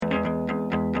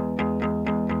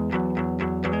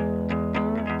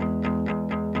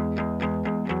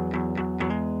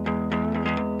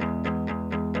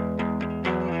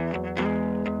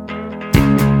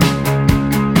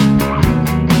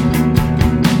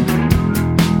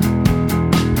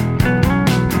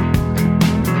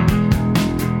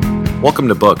Welcome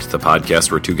to Booked, the podcast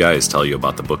where two guys tell you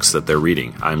about the books that they're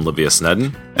reading. I'm Livius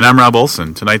Nedden. And I'm Rob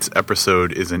Olson. Tonight's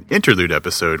episode is an interlude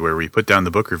episode where we put down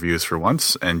the book reviews for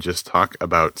once and just talk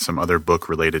about some other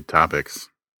book-related topics.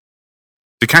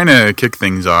 To kind of kick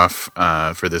things off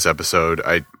for this episode,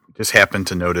 I just happened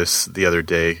to notice the other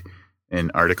day an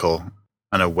article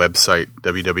on a website,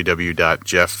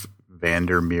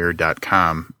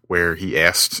 www.jeffvandermeer.com, where he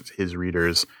asked his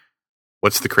readers,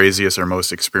 what's the craziest or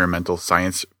most experimental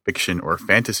science fiction or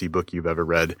fantasy book you've ever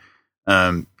read?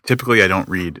 Typically, I don't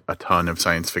read a ton of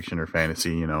science fiction or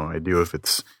fantasy. You know, I do if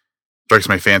it strikes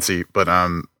my fancy. But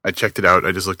I checked it out.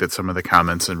 I just looked at some of the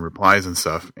comments and replies and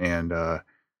stuff. And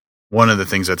one of the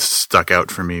things that stuck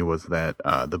out for me was that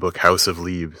the book House of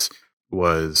Leaves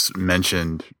was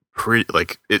mentioned.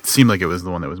 It seemed like it was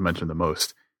the one that was mentioned the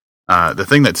most. The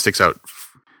thing that sticks out,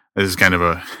 this is kind of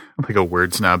a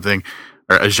word snob thing.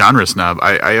 Or a genre snob.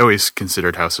 I always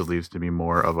considered House of Leaves to be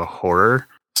more of a horror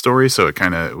story, so it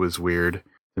kind of was weird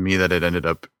to me that it ended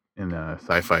up in a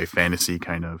sci-fi fantasy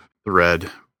kind of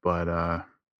thread. But I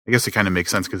guess it kind of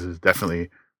makes sense because it's definitely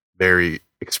very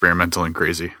experimental and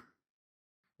crazy.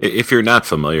 If you're not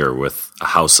familiar with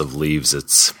House of Leaves,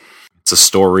 it's a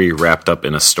story wrapped up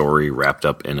in a story wrapped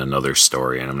up in another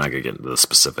story, and I'm not going to get into the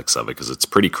specifics of it because it's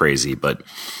pretty crazy. But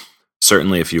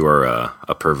certainly, if you are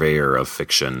a purveyor of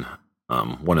fiction,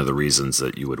 one of the reasons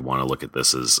that you would want to look at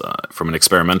this is from an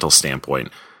experimental standpoint.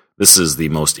 This is the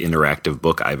most interactive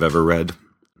book I've ever read.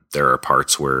 There are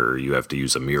parts where you have to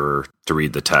use a mirror to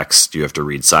read the text. You have to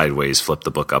read sideways, flip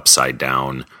the book upside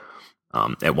down.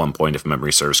 At one point, if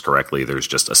memory serves correctly, there's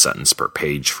just a sentence per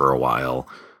page for a while.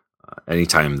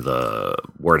 Anytime the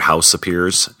word house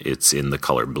appears, it's in the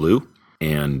color blue.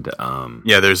 And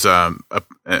there's a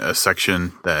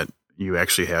section that you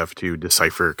actually have to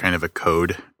decipher kind of a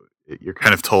code. You're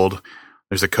kind of told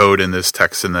there's a code in this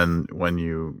text, and then when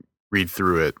you read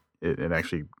through it, it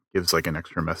actually gives like an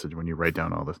extra message when you write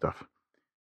down all the stuff.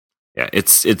 Yeah,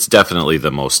 it's definitely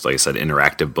the most, like I said,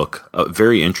 interactive book. A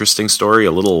very interesting story,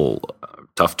 a little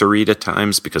tough to read at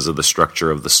times because of the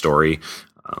structure of the story.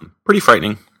 Pretty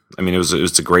frightening. I mean, it was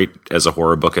a great as a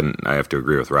horror book, and I have to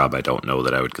agree with Rob. I don't know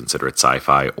that I would consider it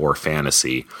sci-fi or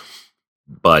fantasy.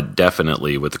 But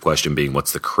definitely with the question being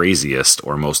what's the craziest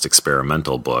or most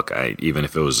experimental book, even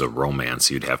if it was a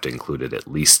romance, you'd have to include it at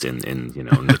least in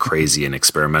the crazy and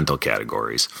experimental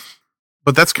categories.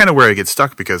 But that's kind of where I get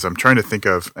stuck because I'm trying to think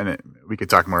of, we could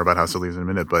talk more about House of Leaves in a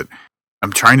minute, but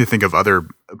I'm trying to think of other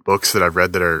books that I've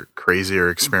read that are crazy or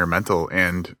experimental,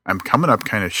 and I'm coming up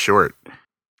kind of short.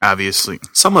 Obviously,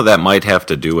 some of that might have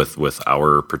to do with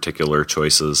our particular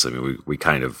choices. I mean, we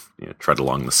kind of tread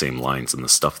along the same lines in the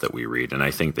stuff that we read, and I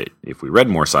think that if we read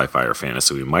more sci-fi or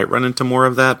fantasy, we might run into more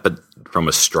of that. But from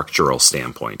a structural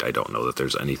standpoint, I don't know that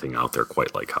there's anything out there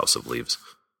quite like House of Leaves.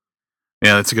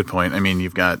 Yeah, that's a good point. I mean,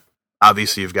 you've got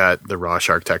the Raw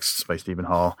Shark texts by Stephen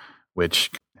Hall, which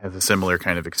has a similar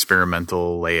kind of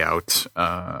experimental layout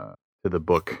to the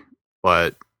book,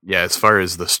 but yeah, as far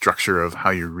as the structure of how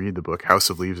you read the book,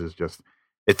 House of Leaves is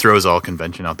it throws all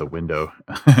convention out the window.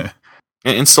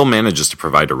 And still manages to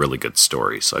provide a really good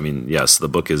story. So, I mean, yes, the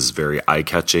book is very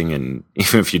eye-catching, and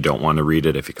even if you don't want to read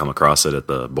it, if you come across it at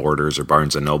the Borders or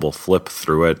Barnes & Noble, flip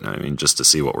through it, I mean, just to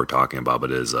see what we're talking about.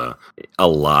 But it is a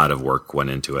lot of work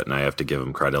went into it, and I have to give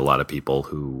them credit. A lot of people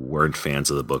who weren't fans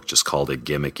of the book just called it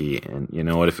gimmicky, and you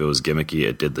know what? If it was gimmicky,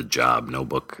 it did the job. No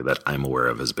book that I'm aware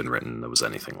of has been written that was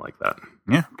anything like that.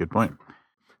 Yeah, good point.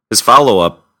 His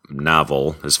follow-up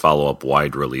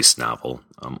wide-release novel,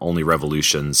 Only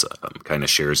Revolutions, kind of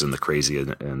shares in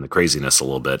the craziness a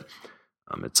little bit.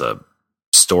 It's a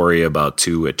story about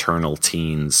two eternal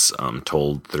teens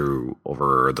told through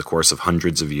over the course of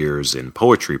hundreds of years in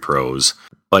poetry prose.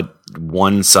 But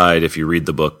one side, if you read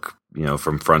the book,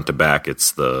 from front to back,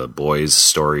 it's the boy's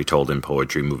story told in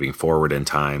poetry moving forward in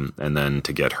time. And then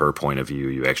to get her point of view,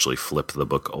 you actually flip the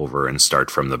book over and start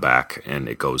from the back, and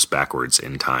it goes backwards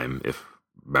in time, if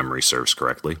memory serves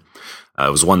correctly. It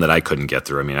was one that I couldn't get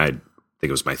through. I mean, I think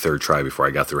it was my third try before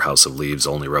I got through House of Leaves.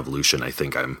 Only Revolution, I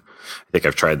think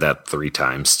I've tried that 3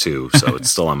 times too, so it's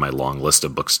still on my long list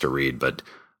of books to read. But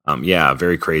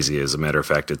very crazy. As a matter of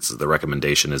fact, the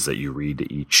recommendation is that you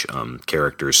read each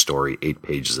character's story 8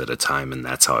 pages at a time, and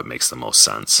that's how it makes the most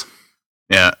sense.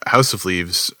 Yeah, House of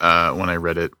Leaves, when I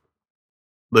read it,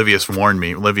 Livius warned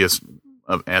me. Livius,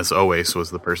 as always,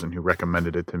 was the person who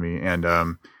recommended it to me,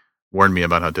 and warned me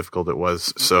about how difficult it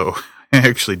was. So I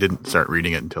actually didn't start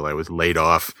reading it until I was laid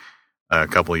off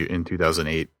in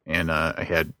 2008, and I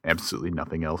had absolutely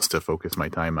nothing else to focus my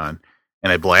time on.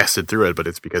 And I blasted through it, but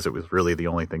it's because it was really the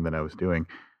only thing that I was doing.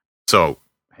 So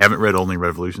haven't read Only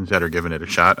Revolutions yet or given it a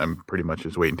shot. I'm pretty much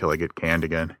just waiting until I get canned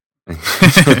again.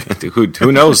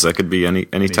 Who knows? That could be any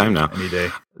time now. Any day.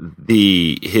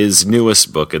 His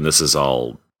newest book, and this is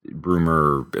all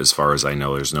rumor as far as I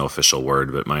know, there's no official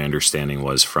word, but my understanding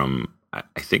was from, I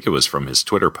think it was from his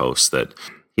Twitter post, that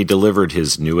he delivered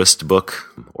his newest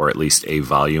book, or at least a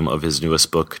volume of his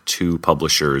newest book, to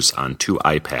publishers on 2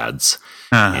 iPads.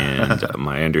 And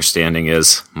my understanding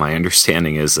is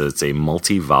that it's a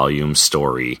multi-volume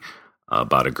story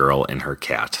about a girl and her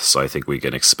cat. So I think we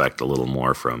can expect a little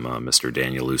more from Mr.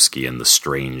 Danielewski in the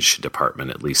strange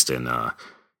department, at least in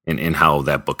how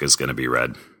that book is going to be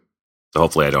read. So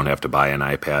hopefully I don't have to buy an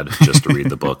iPad just to read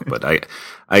the book. But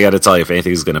I got to tell you, if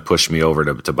anything is going to push me over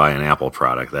to buy an Apple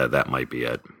product, that might be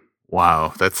it.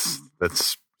 Wow, that's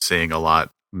saying a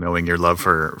lot, knowing your love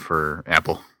for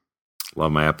Apple.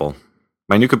 Love my Apple.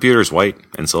 My new computer is white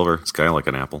and silver. It's kind of like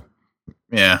an Apple.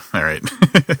 Yeah, all right.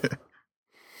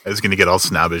 I was going to get all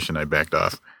snobbish and I backed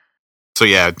off. So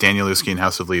yeah, Danielewski and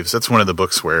House of Leaves. That's one of the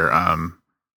books where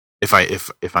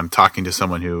if I'm talking to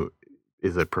someone who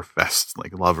is a professed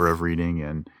lover of reading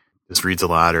and just reads a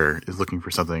lot or is looking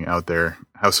for something out there,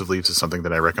 House of Leaves is something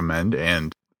that I recommend.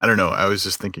 And I don't know, I was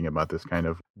just thinking about this kind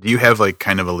of. Do you have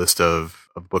kind of a list of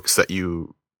books that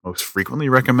you most frequently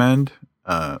recommend?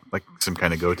 Like some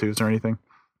kind of go-tos or anything?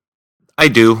 I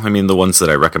do. I mean, the ones that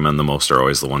I recommend the most are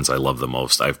always the ones I love the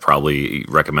most. I've probably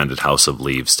recommended House of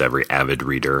Leaves to every avid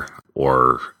reader,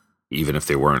 or even if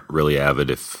they weren't really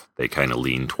avid, if they kind of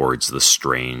lean towards the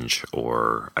strange,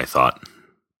 or I thought,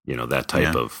 that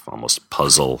type of almost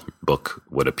puzzle book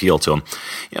would appeal to them.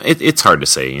 It's hard to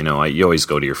say. You always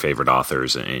go to your favorite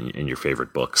authors and your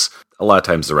favorite books. A lot of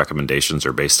times the recommendations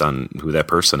are based on who that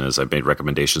person is. I've made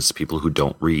recommendations to people who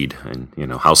don't read,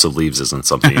 and House of Leaves isn't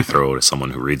something you throw to someone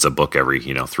who reads a book every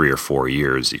 3 or 4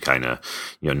 years. You kind of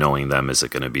knowing them, is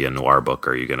it going to be a noir book?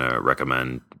 Are you going to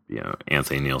recommend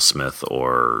Anthony Neil Smith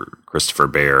or Christopher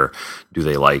Bear? Do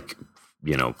they like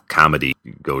comedy?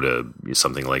 Go to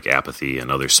something like Apathy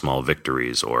and Other Small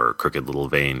Victories, or Crooked Little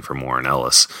Vein from Warren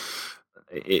Ellis.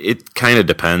 It kind of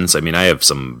depends. I mean, I have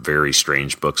some very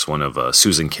strange books. One of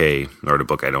Susan Kay wrote a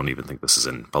book, I don't even think this is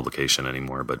in publication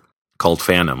anymore, but called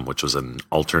Phantom, which was an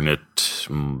alternate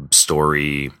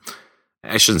story.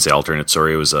 I shouldn't say alternate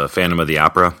story. It was a Phantom of the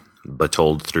Opera, but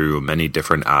told through many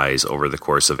different eyes over the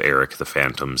course of Eric the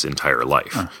Phantom's entire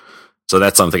life. Huh. So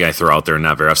that's something I throw out there,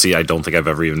 not very often. I don't think I've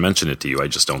ever even mentioned it to you. I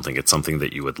just don't think it's something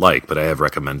that you would like, but I have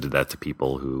recommended that to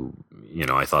people who,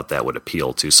 I thought that would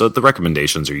appeal to. So the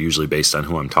recommendations are usually based on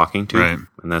who I'm talking to, right.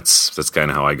 And that's kind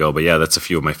of how I go. But yeah, that's a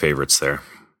few of my favorites there.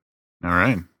 All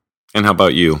right. And how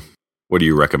about you? What do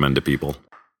you recommend to people?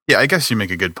 Yeah, I guess you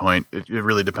make a good point. It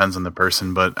really depends on the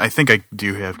person, but I think I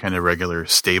do have kind of regular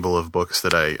stable of books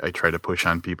that I try to push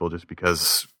on people just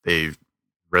because they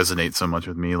resonate so much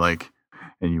with me,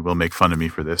 and you will make fun of me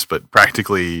for this, but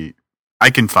practically I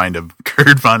can find a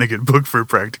Kurt Vonnegut book for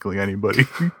practically anybody.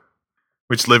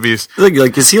 Which Livy's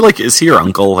is he your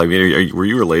uncle? I mean, were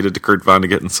you related to Kurt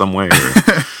Vonnegut in some way?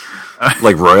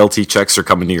 Or, royalty checks are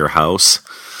coming to your house?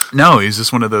 No, he's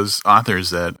just one of those authors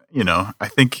that, I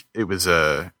think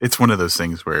it's one of those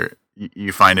things where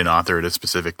you find an author at a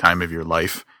specific time of your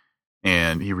life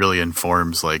and he really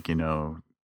informs or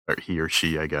he or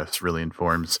she, I guess, really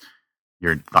informs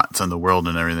your thoughts on the world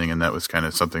and everything, and that was kind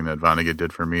of something that Vonnegut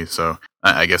did for me. So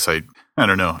I guess I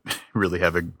don't know, really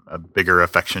have a bigger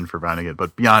affection for Vonnegut,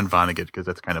 but beyond Vonnegut, because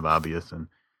that's kind of obvious and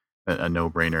a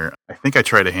no-brainer. I think I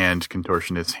try to hand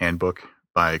Contortionist's Handbook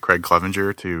by Craig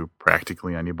Clevenger to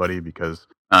practically anybody because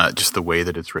just the way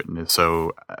that it's written is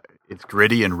so it's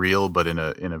gritty and real, but in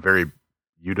a very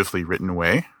beautifully written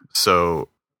way. So.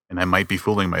 And I might be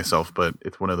fooling myself, but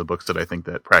it's one of the books that I think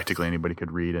that practically anybody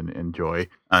could read and enjoy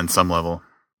on some level.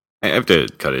 I have to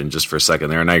cut in just for a second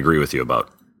there, and I agree with you about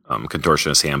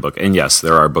Contortionist Handbook. And yes,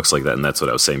 there are books like that, and that's what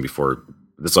I was saying before.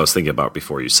 That's what I was thinking about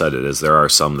before you said it, is there are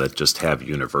some that just have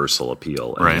universal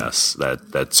appeal. And right. Yes,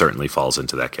 that certainly falls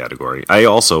into that category. I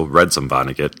also read some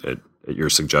Vonnegut at your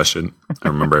suggestion. I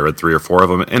remember I read 3 or 4 of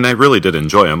them, and I really did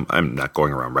enjoy them. I'm not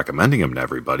going around recommending them to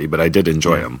everybody, but I did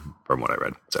enjoy them from what I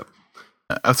read. So.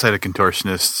 Outside of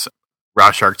Contortionists,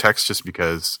 Rorschach text, just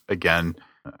because, again,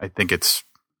 I think its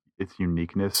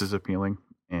uniqueness is appealing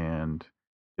and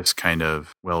just kind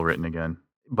of well written again.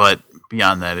 But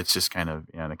beyond that, it's just kind of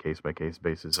on a case by case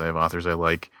basis. I have authors I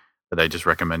like that I just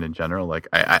recommend in general. Like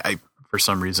I for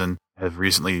some reason have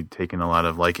recently taken a lot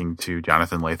of liking to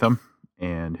Jonathan Latham,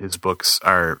 and his books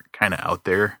are kind of out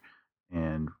there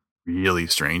and really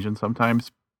strange and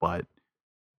sometimes. But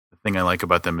the thing I like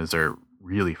about them is they're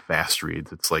really fast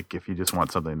reads. It's like if you just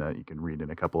want something that you can read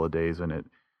in a couple of days and it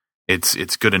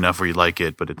it's good enough where you like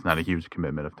it, but it's not a huge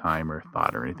commitment of time or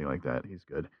thought or anything like that. He's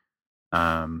good.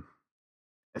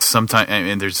 Sometimes,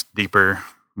 and there's deeper,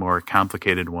 more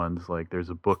complicated ones. Like there's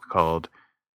a book called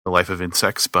The Life of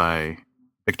Insects by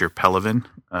Victor Pelevin,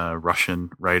 a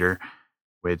Russian writer,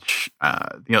 which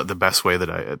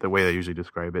the way I usually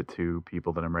describe it to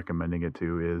people that I'm recommending it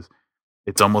to is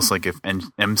it's almost like if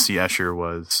M.C. Escher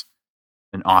was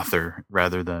an author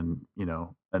rather than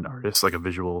an artist, like a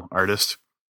visual artist,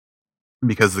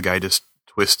 because the guy just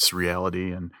twists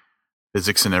reality and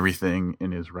physics and everything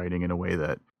in his writing in a way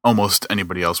that almost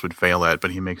anybody else would fail at,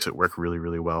 but he makes it work really,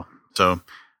 really well. So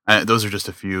those are just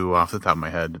a few off the top of my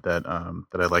head that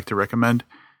I'd like to recommend.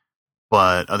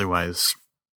 But otherwise,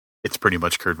 it's pretty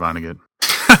much Kurt Vonnegut.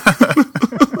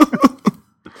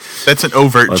 That's an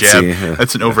overt jab.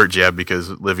 That's an overt jab because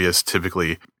Livius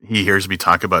typically, he hears me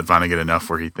talk about Vonnegut enough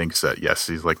where he thinks that, yes,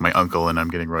 he's like my uncle and I'm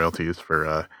getting royalties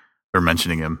for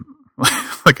mentioning him.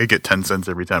 Like I get 10 cents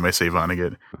every time I say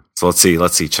Vonnegut. So let's see.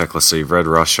 Checklist. So you've read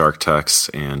Rorschach Architects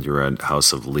and you read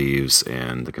House of Leaves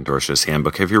and The Contortionist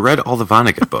Handbook. Have you read all the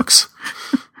Vonnegut books?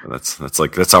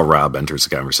 That's how Rob enters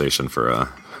the conversation for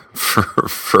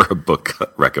a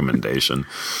book recommendation.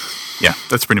 Yeah,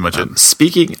 that's pretty much it.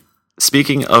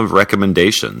 Speaking of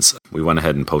recommendations, we went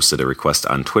ahead and posted a request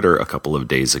on Twitter a couple of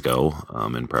days ago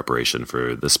in preparation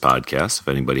for this podcast. If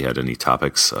anybody had any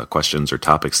topics, questions, or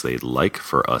topics they'd like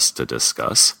for us to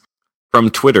discuss.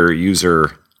 From Twitter,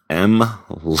 user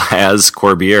M.Laz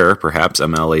Corbier, perhaps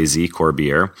M.L.A.Z.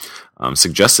 Corbier,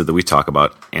 suggested that we talk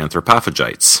about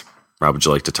anthropophagites. Rob, would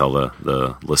you like to tell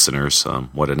the listeners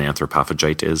what an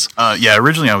anthropophagite is? Yeah,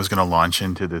 originally I was going to launch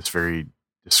into this very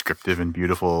descriptive and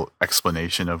beautiful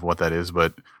explanation of what that is,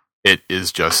 but it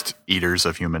is just eaters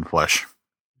of human flesh,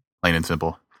 plain and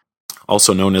simple.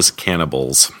 Also known as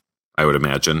cannibals, I would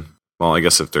imagine. Well, I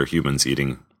guess if they're humans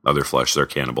eating other flesh, they're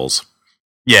cannibals.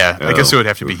 Yeah, I guess it would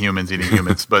have to be humans eating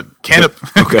humans, but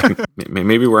Okay,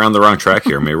 maybe we're on the wrong track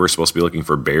here. Maybe we're supposed to be looking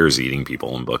for bears eating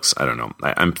people in books. I don't know.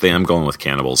 I'm going with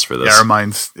cannibals for this.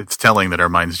 Yeah, it's telling that our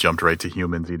minds jumped right to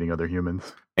humans eating other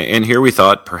humans. And here we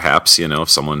thought perhaps, if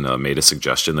someone made a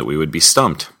suggestion that we would be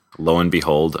stumped. Lo and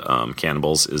behold,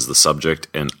 cannibals is the subject,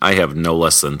 and I have no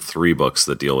less than 3 books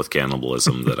that deal with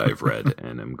cannibalism that I've read,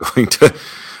 and I'm going to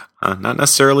not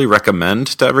necessarily recommend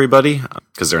to everybody,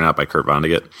 because they're not by Kurt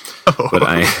Vonnegut, but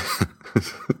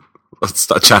let's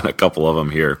touch on a couple of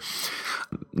them here.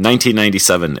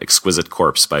 1997, Exquisite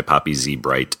Corpse by Poppy Z.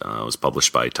 Bright was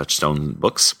published by Touchstone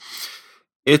Books.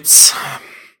 It's,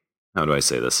 how do I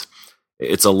say this?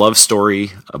 It's a love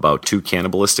story about 2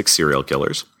 cannibalistic serial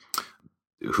killers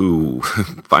who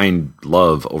find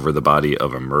love over the body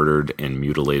of a murdered and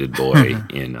mutilated boy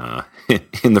in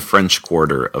the French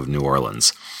Quarter of New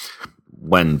Orleans.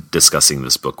 When discussing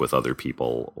this book with other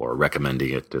people or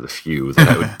recommending it to the few that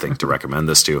I would think to recommend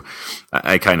this to,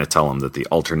 I kind of tell them that the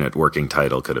alternate working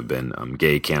title could have been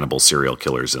Gay Cannibal Serial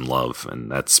Killers in Love,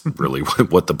 and that's really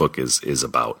what the book is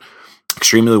about.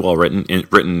 Extremely well written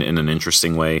in an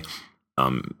interesting way.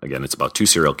 Again, it's about 2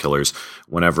 serial killers.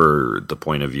 Whenever the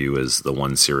point of view is the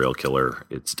one serial killer,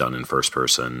 it's done in first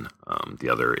person. The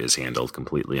other is handled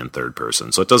completely in third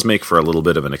person. So it does make for a little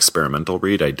bit of an experimental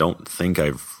read. I don't think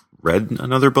I've read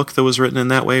another book that was written in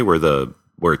that way,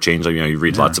 where it changed. You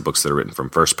read lots of books that are written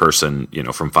from first person,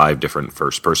 from 5 different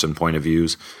first person point of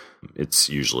views. It's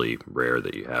usually rare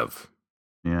that you have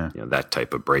that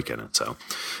type of break in it. So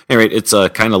anyway, it's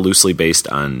kind of loosely based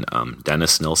on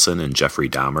Dennis Nilsen and Jeffrey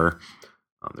Dahmer.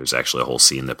 There's actually a whole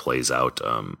scene that plays out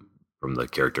from the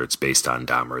character it's based on,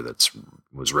 Dahmer,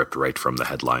 was ripped right from the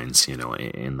headlines, in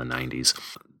the 90s.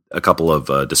 A couple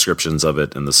of descriptions of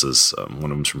it, and this is one of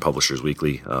them's from Publishers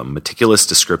Weekly. Meticulous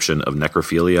description of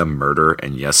necrophilia, murder,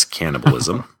 and yes,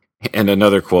 cannibalism. And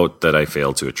another quote that I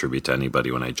failed to attribute to anybody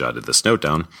when I jotted this note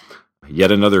down.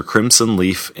 Yet another crimson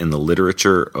leaf in the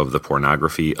literature of the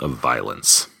pornography of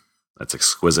violence. That's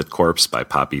Exquisite Corpse by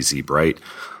Poppy Z. Bright.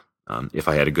 If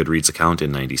I had a Goodreads account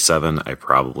in 97, I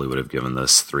probably would have given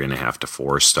this 3.5 to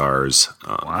 4 stars.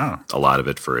 Wow. A lot of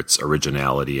it for its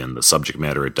originality and the subject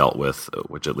matter it dealt with,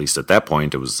 which at least at that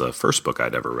point, it was the first book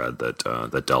I'd ever read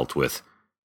that dealt with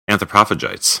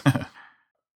anthropophagites.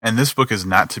 And this book is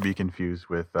not to be confused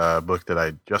with a book that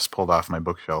I just pulled off my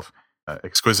bookshelf,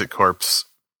 Exquisite Corpse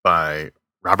by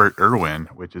Robert Irwin,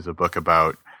 which is a book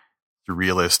about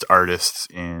surrealist artists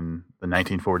in the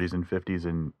 1940s and 50s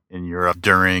in Europe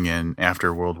during and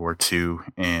after World War II,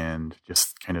 and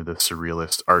just kind of the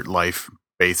surrealist art life,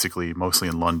 basically mostly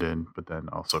in London, but then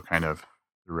also kind of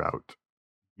throughout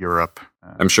Europe.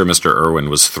 I'm sure Mr. Irwin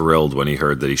was thrilled when he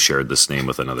heard that he shared this name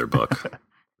with another book.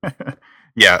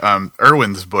 Yeah,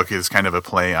 Irwin's book is kind of a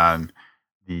play on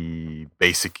the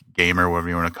basic gamer, whatever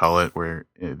you want to call it, where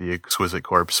the Exquisite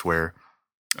Corpse, where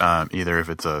either if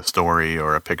it's a story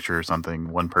or a picture or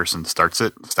something, one person starts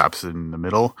it, stops it in the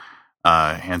middle,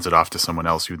 hands it off to someone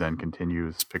else who then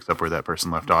continues, picks up where that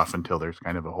person left off until there's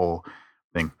kind of a whole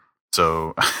thing.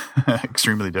 So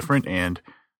extremely different, and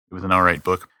it was an all right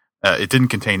book. It didn't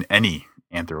contain any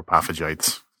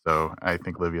anthropophagites, so I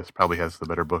think Livius probably has the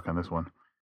better book on this one.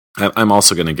 I'm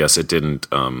also going to guess it didn't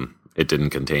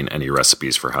contain any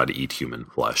recipes for how to eat human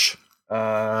flesh.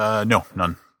 No,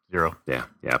 none. Zero.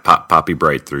 Yeah. Poppy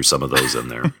Bright threw some of those in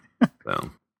there.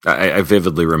 So I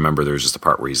vividly remember there's just a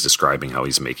part where he's describing how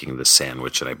he's making this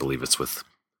sandwich, and I believe it's with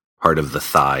part of the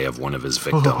thigh of one of his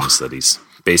victims that he's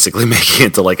basically making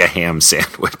into like a ham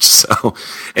sandwich. So,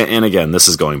 and again, this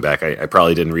is going back. I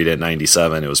probably didn't read it in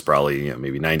 97. It was probably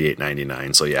maybe 98,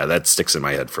 99. So yeah, that sticks in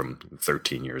my head from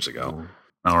 13 years ago.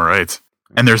 All right.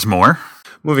 And there's more?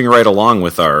 Moving right along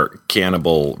with our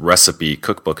cannibal recipe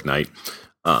cookbook night.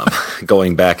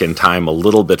 Going back in time a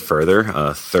little bit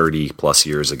further, 30 plus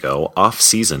years ago, Off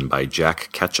Season by Jack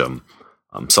Ketchum.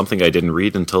 Something I didn't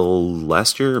read until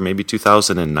last year, or maybe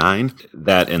 2009.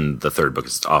 That and the third book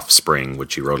is Offspring,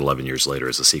 which he wrote 11 years later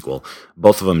as a sequel.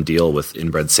 Both of them deal with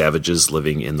inbred savages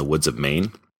living in the woods of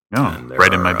Maine. Oh,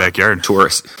 right in my backyard.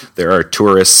 There are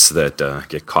tourists that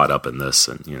get caught up in this,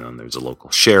 and and there's a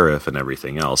local sheriff and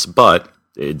everything else. But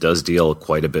it does deal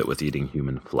quite a bit with eating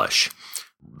human flesh.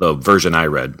 The version I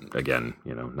read, again,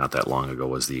 not that long ago,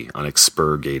 was the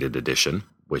unexpurgated edition,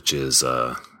 which is,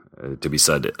 to be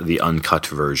said, the uncut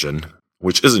version,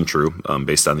 which isn't true.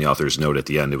 Based on the author's note at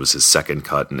the end, it was his second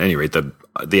cut. And at any rate,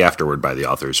 the afterword by the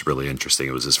author is really interesting.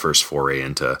 It was his first foray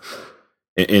into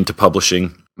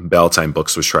publishing. Ballantine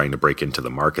Books was trying to break into the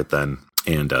market then,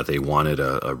 and they wanted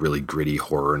a really gritty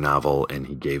horror novel, and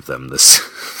he gave them this.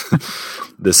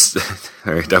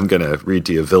 All right, I'm going to read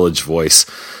to you. Village Voice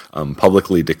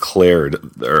publicly declared.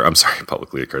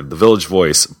 The Village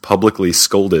Voice publicly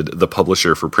scolded the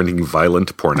publisher for printing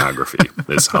violent pornography.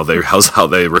 Is how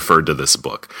they referred to this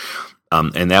book,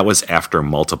 and that was after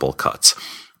multiple cuts.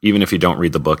 Even if you don't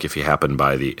read the book, if you happen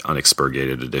by the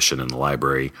unexpurgated edition in the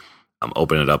library,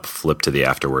 open it up, flip to the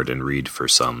afterword, and read for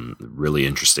some really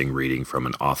interesting reading from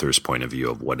an author's point of view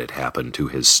of what had happened to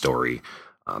his story.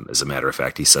 As a matter of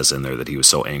fact, he says in there that he was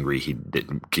so angry he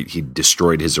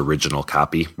destroyed his original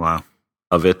copy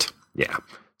of it. Yeah.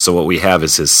 So what we have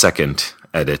is his second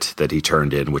edit that he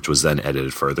turned in, which was then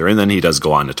edited further. And then he does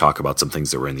go on to talk about some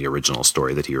things that were in the original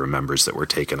story that he remembers that were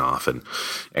taken off, and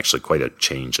actually quite a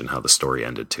change in how the story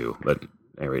ended too. But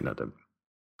anyway, not to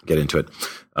get into it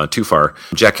too far.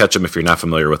 Jack Ketchum, if you're not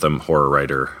familiar with him, horror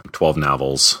writer, 12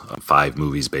 novels, 5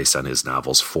 movies based on his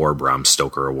novels, 4 Bram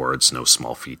Stoker awards, no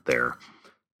small feat there.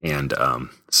 And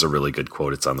this is a really good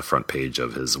quote. It's on the front page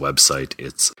of his website.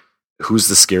 It's, "Who's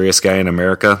the scariest guy in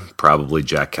America? Probably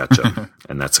Jack Ketchum."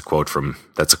 And that's a quote from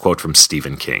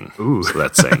Stephen King. Ooh. So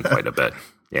that's saying quite a bit.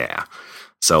 Yeah.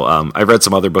 So I've read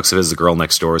some other books of his. The Girl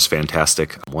Next Door is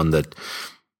fantastic. One that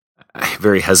I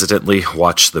very hesitantly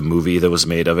watched the movie that was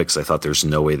made of it, because I thought there's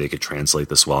no way they could translate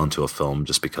this well into a film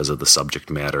just because of the subject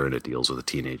matter, and it deals with a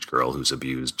teenage girl who's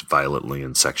abused violently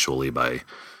and sexually by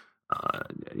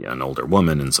an older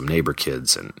woman and some neighbor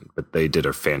kids, but they did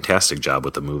a fantastic job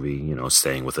with the movie,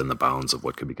 staying within the bounds of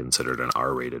what could be considered an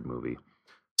R-rated movie.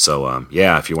 So,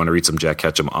 if you want to read some Jack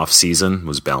Ketchum, Off Season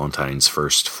was Ballantyne's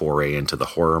first foray into the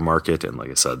horror market, and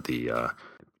like I said, the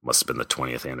must have been the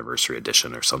 20th anniversary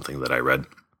edition or something that I read.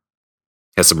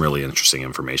 Has some really interesting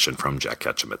information from Jack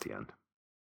Ketchum at the end.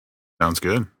 Sounds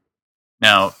good.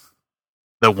 Now,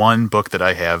 the one book that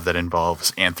I have that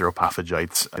involves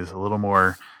anthropophagites is a little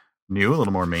more new, a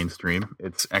little more mainstream.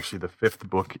 It's actually the 5th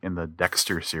book in the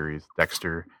Dexter series.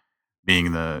 Dexter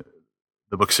being the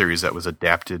book series that was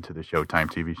adapted to the Showtime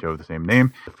TV show of the same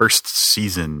name. The first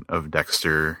season of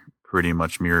Dexter pretty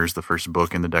much mirrors the first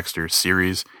book in the Dexter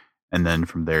series, and then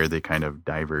from there they kind of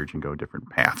diverge and go different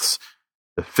paths.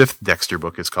 The 5th Dexter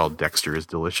book is called Dexter is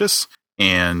Delicious,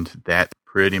 and that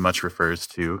pretty much refers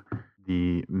to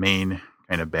the main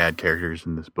kind of bad characters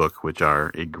in this book, which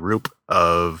are a group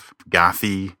of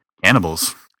gothy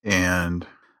cannibals. And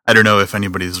I don't know if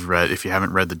if you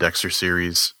haven't read the Dexter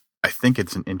series, I think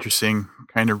it's an interesting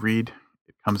kind of read.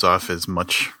 It comes off as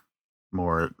much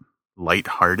more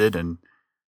lighthearted and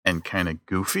kind of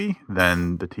goofy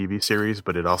than the TV series,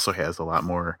 but it also has a lot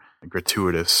more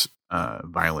gratuitous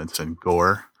violence and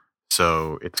gore.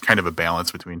 So it's kind of a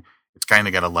balance between, it's kind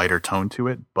of got a lighter tone to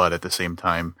it, but at the same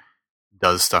time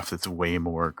does stuff that's way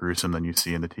more gruesome than you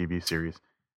see in the TV series.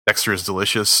 Dexter is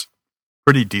Delicious.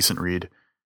 Pretty decent read.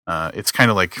 It's kind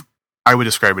of like, I would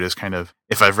describe it as kind of,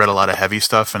 if I've read a lot of heavy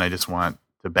stuff and I just want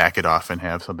to back it off and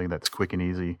have something that's quick and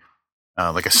easy,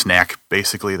 like a snack.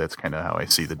 Basically, that's kind of how I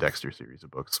see the Dexter series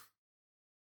of books.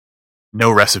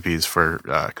 No recipes for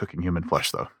cooking human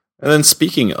flesh, though. And then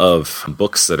speaking of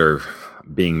books that are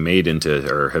being made into,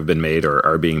 or have been made, or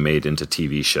are being made into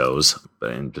TV shows,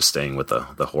 and just staying with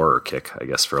the horror kick, I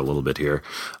guess, for a little bit here,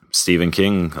 Stephen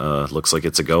King looks like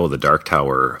it's a go. The Dark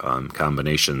Tower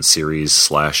combination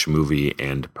series/movie,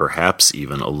 and perhaps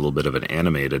even a little bit of an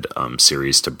animated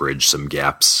series to bridge some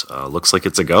gaps. Looks like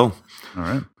it's a go. All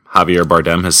right. Javier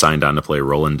Bardem has signed on to play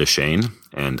Roland Deschain,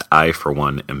 and I, for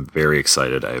one, am very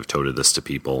excited. I have toted this to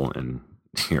people, and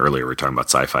earlier we were talking about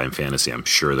sci-fi and fantasy. I'm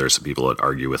sure there's some people that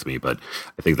argue with me, but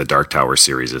I think the Dark Tower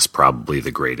series is probably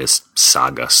the greatest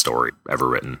saga story ever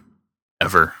written.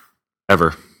 Ever.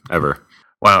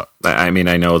 Wow. I mean,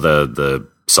 I know the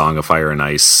Song of Fire and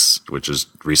Ice, which is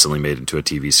recently made into a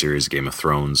TV series, Game of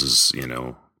Thrones, is,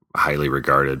 highly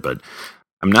regarded, but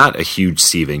I'm not a huge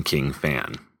Stephen King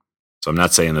fan. So I'm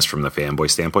not saying this from the fanboy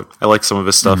standpoint. I like some of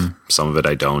his stuff, some of it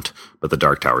I don't, but the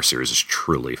Dark Tower series is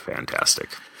truly fantastic.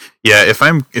 Yeah, if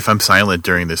I'm silent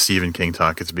during the Stephen King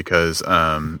talk, it's because,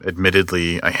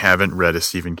 admittedly, I haven't read a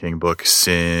Stephen King book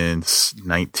since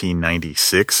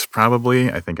 1996.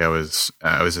 Probably, I think I was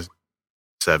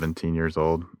 17 years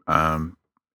old.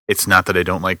 It's not that I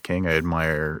don't like King. I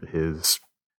admire his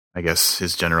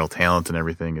general talent and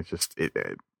everything. It's just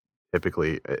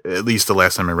typically, at least the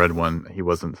last time I read one, he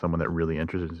wasn't someone that really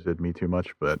interested me too much.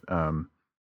 But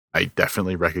I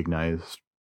definitely recognized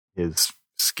his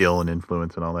skill and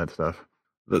influence and all that stuff.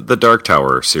 The Dark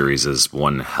Tower series is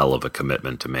one hell of a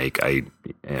commitment to make. I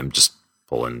am just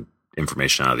pulling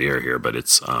information out of the air here, but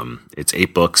it's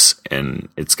 8 books, and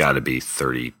it's got to be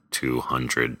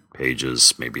 3,200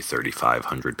 pages, maybe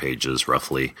 3,500 pages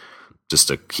roughly.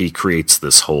 He creates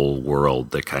this whole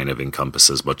world that kind of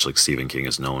encompasses, much like Stephen King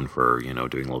is known for,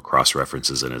 doing little cross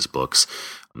references in his books.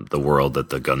 The world that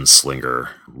the gunslinger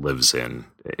lives in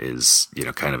is,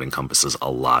 kind of encompasses a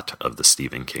lot of the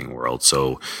Stephen King world.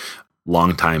 So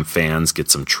longtime fans get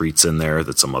some treats in there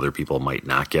that some other people might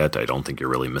not get. I don't think you're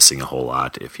really missing a whole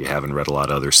lot if you haven't read a lot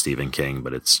of other Stephen King,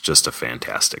 but it's just a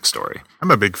fantastic story.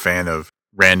 I'm a big fan of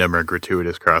random or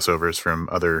gratuitous crossovers from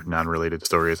other non-related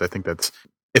stories. I think that's,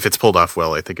 if it's pulled off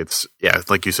well, I think it's,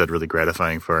 like you said, really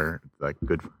gratifying for like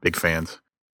good big fans.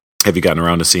 Have you gotten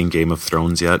around to seeing Game of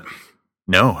Thrones yet?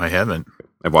 No, I haven't.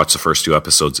 I've watched the first 2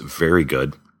 episodes. Very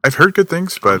good. I've heard good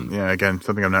things, but again,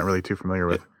 something I'm not really too familiar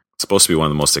with. It's supposed to be one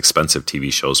of the most expensive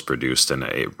TV shows produced, and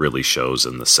it really shows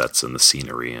in the sets and the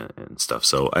scenery and stuff.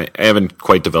 So I haven't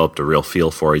quite developed a real feel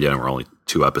for it yet. We're only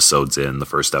 2 episodes in. The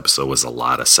first episode was a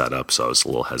lot of setup, so I was a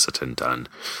little hesitant on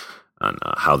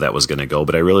how that was going to go.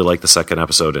 But I really like the second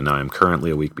episode, and now I'm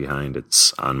currently a week behind.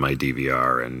 It's on my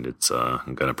DVR, and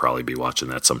I'm going to probably be watching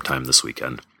that sometime this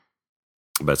weekend.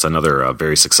 But it's another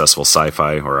very successful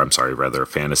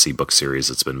fantasy book series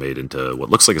that's been made into what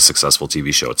looks like a successful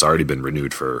TV show. It's already been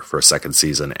renewed for a second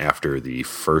season after the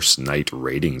first night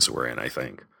ratings were in, I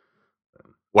think.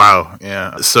 Wow,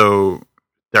 yeah. So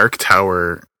Dark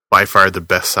Tower, by far the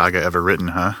best saga ever written,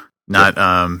 huh? Not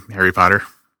Harry Potter?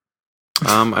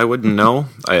 I wouldn't know.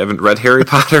 I haven't read Harry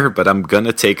Potter, but I'm going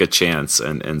to take a chance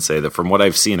and say that from what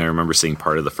I've seen, I remember seeing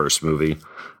part of the first movie.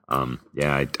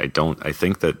 I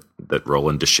think that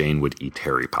Roland Deschain would eat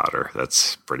Harry Potter.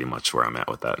 That's pretty much where I'm at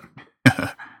with that.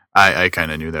 I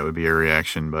kind of knew that would be a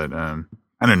reaction, but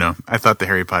I don't know. I thought the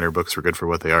Harry Potter books were good for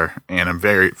what they are, and I'm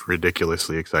very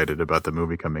ridiculously excited about the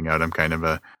movie coming out. I'm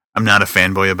not a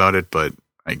fanboy about it, but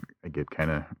I get kind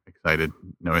of excited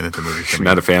knowing that the movie's coming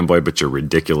out. You're not a fanboy, but you're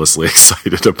ridiculously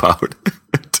excited about it.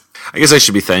 I guess I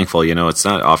should be thankful. It's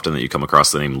not often that you come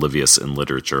across the name Livius in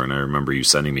literature, and I remember you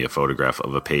sending me a photograph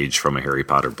of a page from a Harry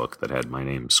Potter book that had my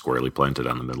name squarely planted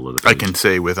on the middle of the page. I can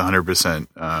say with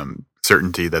 100%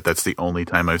 certainty that that's the only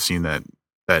time I've seen that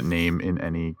name in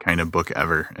any kind of book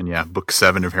ever. And yeah, book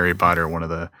 7 of Harry Potter, one of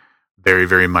the very,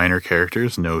 very minor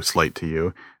characters, no slight to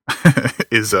you,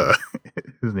 is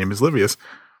his name is Livius.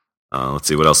 Let's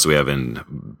see, what else do we have in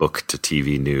book to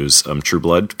TV news? True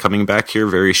Blood coming back here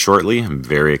very shortly. I'm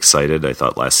very excited. I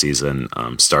thought last season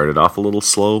started off a little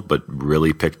slow, but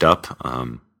really picked up.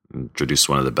 Introduced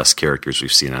one of the best characters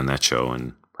we've seen on that show,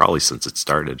 and probably since it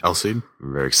started. Elseed?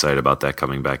 I'm very excited about that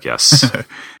coming back, yes.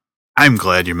 I'm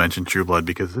glad you mentioned True Blood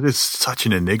because it is such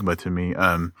an enigma to me.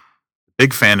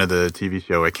 Big fan of the TV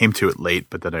show. I came to it late,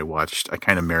 but then I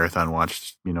kind of marathon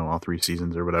watched, all 3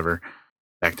 seasons or whatever,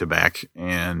 back to back.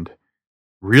 And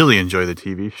really enjoy the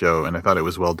TV show, and I thought it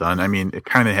was well done. I mean, it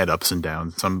kind of had ups and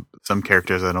downs. Some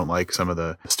characters I don't like, some of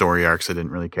the story arcs I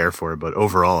didn't really care for, but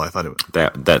overall I thought it was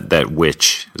that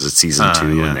witch, is it season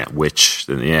 2? Yeah. And that witch,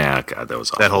 yeah, God, that was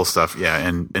awful. That whole stuff, yeah.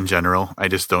 And in general, I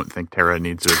just don't think Terra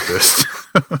needs to exist.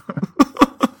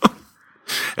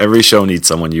 Every show needs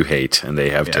someone you hate, and they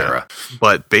have Terra.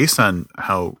 But based on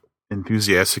how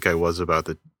enthusiastic I was about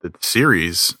the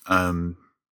series,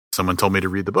 someone told me to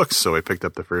read the books, so I picked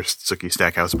up the first Sookie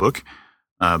Stackhouse book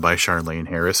by Charlaine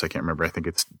Harris. I can't remember. I think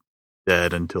it's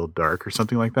Dead Until Dark or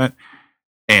something like that.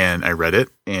 And I read it,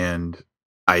 and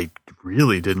I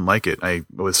really didn't like it. I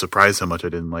was surprised how much I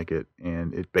didn't like it.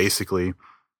 And it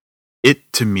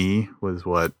to me was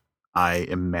what I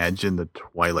imagined the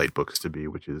Twilight books to be,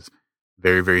 which is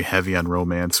very, very heavy on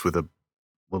romance with a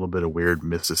little bit of weird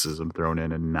mysticism thrown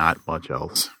in and not much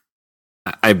else.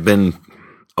 I've been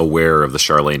aware of the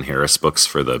Charlaine Harris books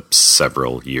for the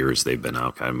several years they've been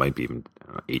out. It might be even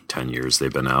 8-10 years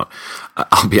they've been out.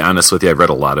 I'll be honest with you, I've read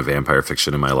a lot of vampire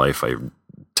fiction in my life.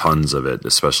 Tons of it,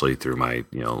 especially through my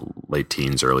late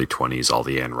teens, early 20s, all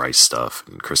the Anne Rice stuff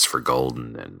and Christopher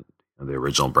Golden and the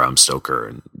original Bram Stoker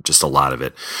and just a lot of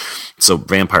it. So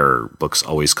vampire books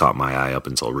always caught my eye up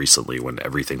until recently, when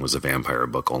everything was a vampire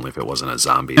book, only if it wasn't a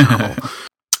zombie novel.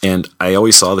 And I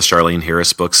always saw the Charlaine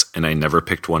Harris books, and I never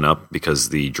picked one up because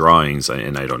the drawings,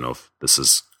 and I don't know if this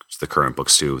is the current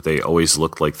books too, they always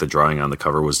looked like the drawing on the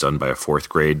cover was done by a fourth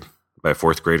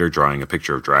grader drawing a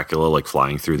picture of Dracula like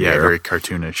flying through the air. Yeah, very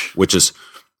cartoonish.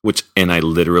 And I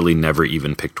literally never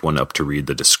even picked one up to read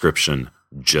the description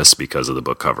just because of the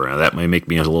book cover. Now that might make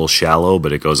me a little shallow,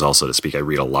 but it goes also to speak, I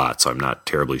read a lot, so I'm not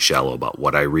terribly shallow about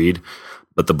what I read.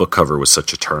 But the book cover was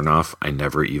such a turnoff, I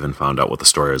never even found out what the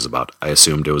story was about. I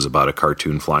assumed it was about a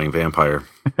cartoon flying vampire.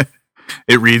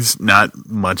 It reads not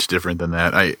much different than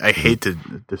that. I hate to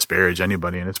disparage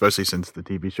anybody, and especially since the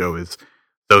TV show is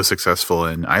so successful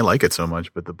and I like it so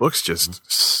much, but the book's just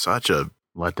such a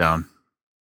letdown.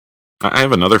 I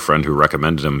have another friend who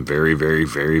recommended him very, very,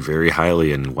 very, very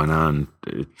highly and went on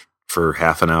for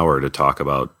half an hour to talk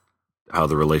about how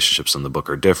the relationships in the book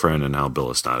are different and how Bill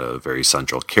is not a very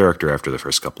central character after the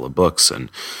first couple of books.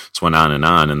 And just went on.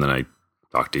 And then I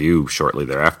talked to you shortly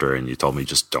thereafter, and you told me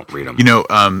just don't read them.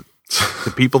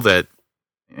 The people that,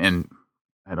 and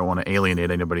I don't want to alienate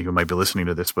anybody who might be listening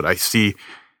to this, but I see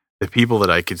the people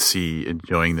that I could see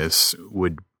enjoying this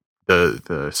would, the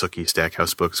Sookie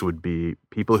Stackhouse books would be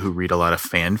people who read a lot of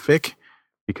fanfic,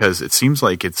 because it seems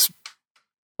like it's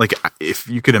like, if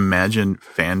you could imagine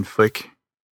fanfic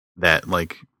that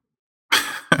like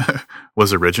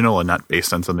was original and not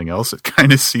based on something else, it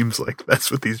kind of seems like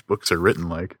that's what these books are written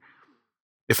like,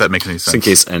 if that makes any sense. Just in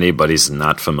case anybody's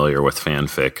not familiar with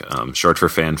fanfic, short for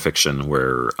fan fiction,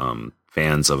 where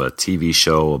fans of a TV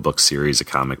show, a book series, a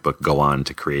comic book go on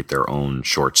to create their own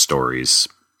short stories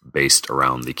based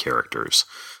around the characters.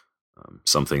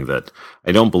 Something that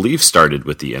I don't believe started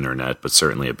with the internet, but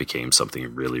certainly it became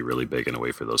something really, really big in a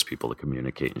way for those people to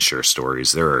communicate and share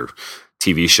stories. There are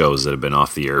TV shows that have been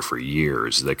off the air for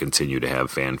years that continue to have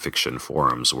fan fiction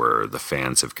forums where the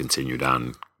fans have continued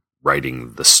on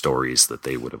writing the stories that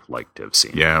they would have liked to have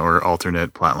seen. Yeah, or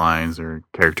alternate plot lines or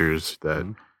characters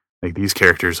that like these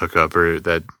characters hook up or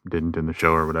that didn't in the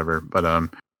show or whatever. But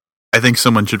I think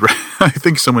someone should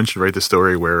write the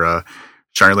story where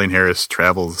Charlaine Harris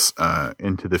travels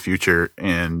into the future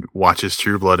and watches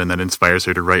True Blood, and that inspires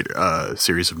her to write a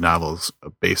series of novels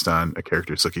based on a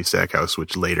character, Sookie Stackhouse,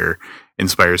 which later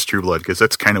inspires True Blood, because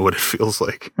that's kind of what it feels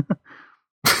like.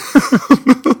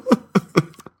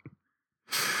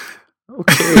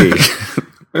 Okay.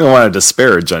 I don't want to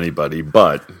disparage anybody,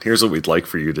 but here's what we'd like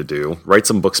for you to do. Write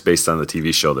some books based on the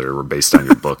TV show that were based on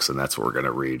your books, and that's what we're going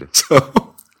to read.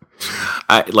 So,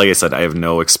 like I said, I have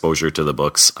no exposure to the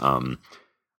books.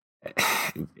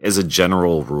 As a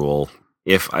general rule,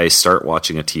 if I start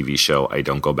watching a TV show, I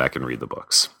don't go back and read the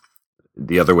books.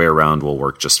 The other way around will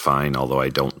work just fine, although I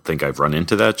don't think I've run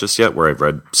into that just yet, where I've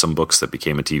read some books that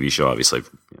became a TV show. Obviously,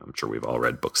 I'm sure we've all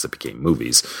read books that became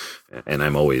movies, and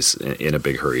I'm always in a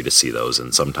big hurry to see those.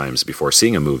 And sometimes before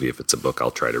seeing a movie, if it's a book,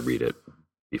 I'll try to read it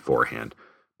beforehand.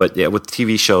 But yeah, with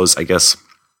TV shows, I guess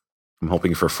I'm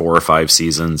hoping for 4 or 5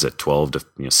 seasons at 12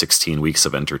 to 16 weeks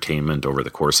of entertainment over the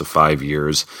course of 5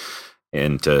 years,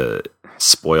 and to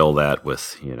spoil that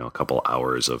with a couple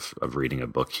hours of reading a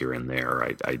book here and there.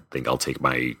 I think I'll take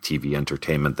my TV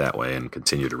entertainment that way and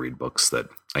continue to read books that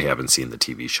I haven't seen the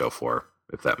TV show for,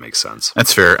 if that makes sense.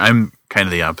 That's fair. I'm kind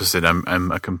of the opposite.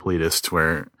 I'm a completist,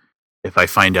 where if I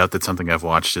find out that something I've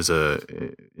watched is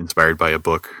inspired by a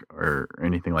book or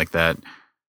anything like that,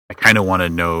 I kind of want to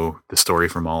know the story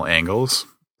from all angles.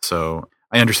 So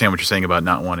I understand what you're saying about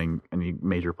not wanting any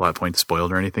major plot points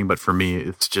spoiled or anything, but for me,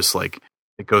 it's just like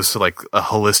it goes to like a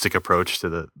holistic approach to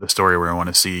the story where I want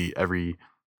to see every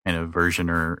kind of version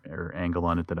or angle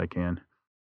on it that I can.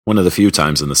 One of the few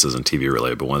times, and this isn't TV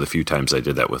related, but one of the few times I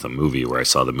did that with a movie where I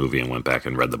saw the movie and went back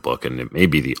and read the book, and it may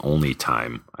be the only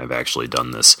time I've actually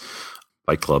done this.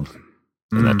 Fight Club,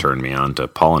 and that turned me on to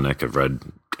Palahniuk. I've read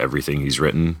everything he's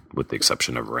written, with the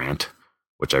exception of Rant,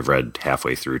 which I've read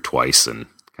halfway through twice and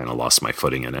kind of lost my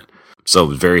footing in it. So I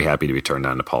was very happy to be turned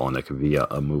on to Palahniuk via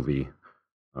a movie.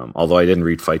 Although I didn't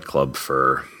read Fight Club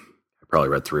I probably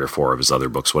read 3 or 4 of his other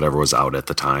books, whatever was out at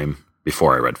the time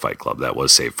before I read Fight Club. That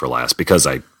was saved for last because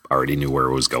I already knew where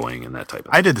it was going and that type of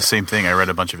thing. I did the same thing. I read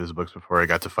a bunch of his books before I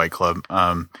got to Fight Club.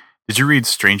 Did you read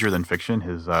Stranger Than Fiction,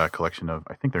 his collection of,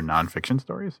 I think they're nonfiction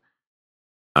stories?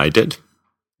 I did.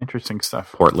 Interesting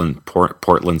stuff.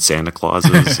 Portland Santa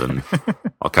Clauses and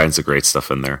all kinds of great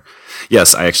stuff in there.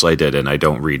 Yes, I did, and I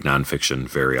don't read nonfiction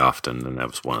very often, and that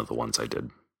was one of the ones I did.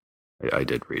 I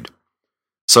did read.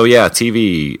 So yeah,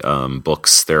 TV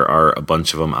books. There are a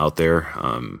bunch of them out there.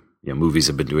 Movies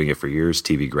have been doing it for years.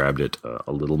 TV grabbed it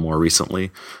a little more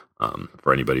recently.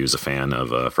 For anybody who's a fan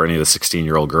of, for any of the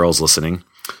 16-year-old girls listening,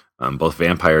 both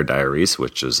Vampire Diaries,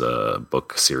 which is a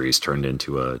book series turned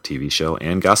into a TV show,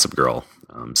 and Gossip Girl,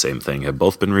 same thing, have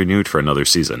both been renewed for another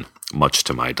season, much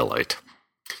to my delight.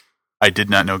 I did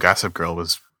not know Gossip Girl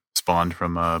was spawned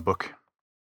from a book.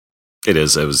 It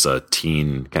is. It was a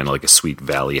teen, kind of like a Sweet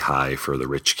Valley High for the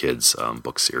rich kids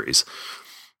book series.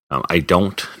 I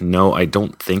don't know. I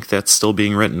don't think that's still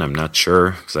being written. I'm not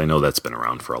sure, because I know that's been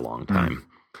around for a long time.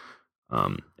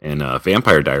 And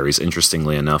Vampire Diaries,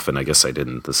 interestingly enough, and I guess I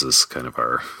didn't, this is kind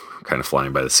of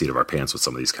flying by the seat of our pants with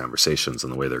some of these conversations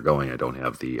and the way they're going. I don't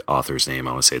have the author's name.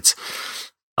 I want to say it's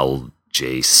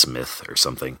L.J. Smith or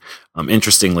something.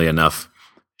 Interestingly enough,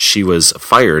 she was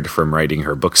fired from writing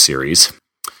her book series.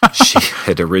 She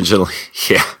had originally,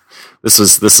 this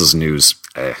was news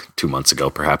 2 months ago,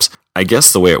 perhaps. I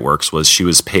guess the way it works was she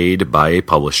was paid by a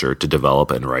publisher to develop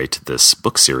and write this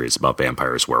book series about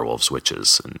vampires, werewolves,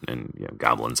 witches, and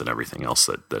goblins and everything else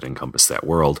that encompass that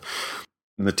world.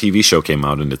 And the TV show came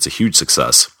out, and it's a huge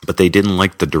success. But they didn't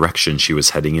like the direction she was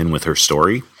heading in with her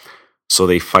story, so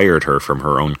they fired her from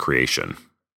her own creation.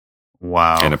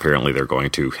 Wow. And apparently they're going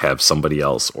to have somebody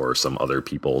else or some other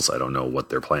people's, I don't know what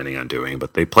they're planning on doing,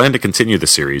 but they plan to continue the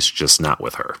series, just not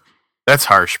with her. That's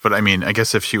harsh, but I mean, I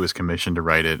guess if she was commissioned to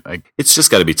write it, it's just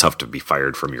got to be tough to be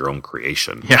fired from your own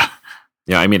creation. Yeah.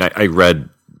 Yeah, I mean, I read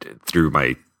through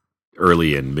my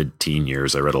early and mid-teen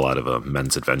years, I read a lot of a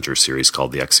men's adventure series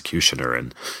called The Executioner,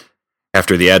 and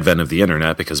after the advent of the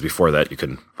internet, because before that you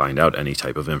couldn't find out any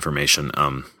type of information,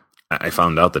 I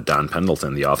found out that Don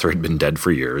Pendleton, the author, had been dead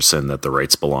for years, and that the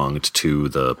rights belonged to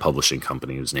the publishing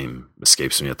company, whose name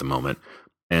escapes me at the moment.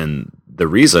 And the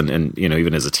reason, and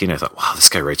even as a teen, I thought, wow, this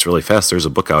guy writes really fast. There's a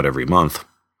book out every month.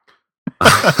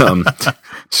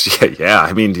 Yeah,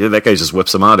 I mean, that guy just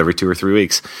whips them out every 2 or 3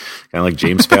 weeks, kind of like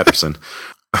James Patterson.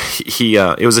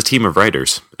 It was a team of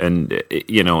writers, and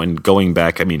and going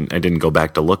back, I mean, I didn't go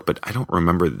back to look, but I don't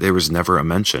remember. There was never a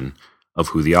mention of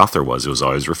who the author was. It was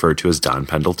always referred to as Don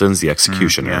Pendleton's The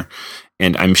Executioner. Yeah.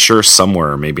 And I'm sure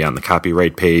somewhere, maybe on the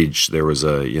copyright page, there was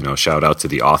a, shout out to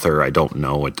the author. I don't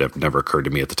know. It never occurred to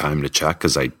me at the time to check,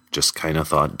 because I just kind of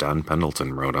thought Don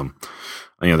Pendleton wrote them.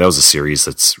 That was a series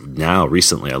that's now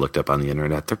recently I looked up on the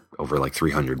internet. There are over like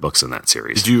 300 books in that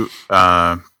series. Did you,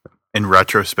 in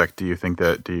retrospect, do you think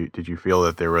that, did you feel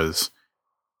that there was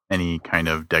any kind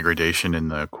of degradation in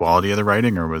the quality of the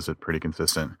writing, or was it pretty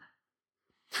consistent?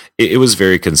 It was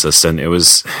very consistent. It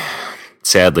was,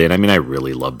 sadly, and I mean, I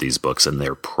really love these books, and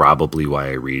they're probably why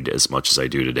I read as much as I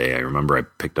do today. I remember I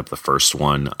picked up the first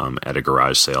one at a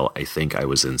garage sale. I think I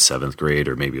was in 7th grade,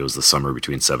 or maybe it was the summer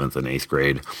between 7th and 8th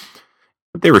grade.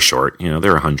 But they were short, they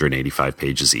were 185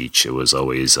 pages each. It was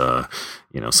always,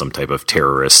 some type of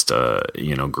terrorist,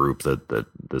 group that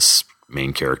this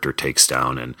main character takes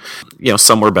down, and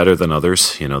some were better than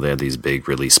others. They had these big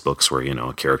release books where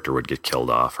a character would get killed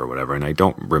off or whatever, and I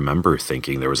don't remember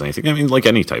thinking there was anything. I mean, like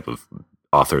any type of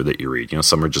author that you read,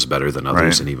 some are just better than others,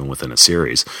 right. And even within a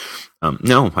series.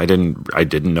 No, I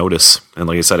didn't notice. And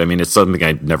like I said, I mean, it's something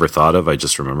I never thought of. I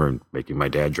just remember making my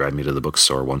dad drive me to the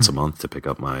bookstore once a month to pick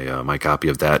up my my copy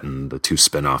of that and the 2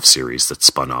 spin-off series that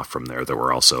spun off from there that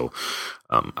were also,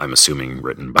 I'm assuming,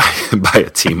 written by a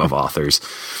team of authors.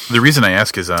 The reason I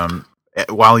ask is,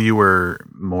 while you were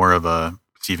more of a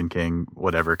Stephen King,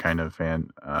 whatever kind of fan,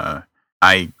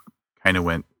 I kind of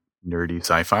went nerdy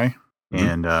sci-fi.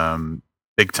 Mm-hmm. And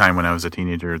big time when I was a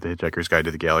teenager, the Hitchhiker's Guide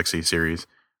to the Galaxy series,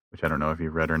 which I don't know if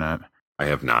you've read or not. I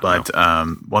have not. But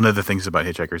no. One of the things about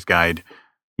Hitchhiker's Guide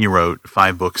he wrote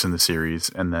 5 books in the series,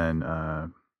 and then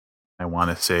I want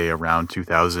to say around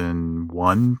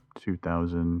 2001,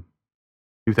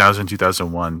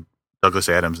 Douglas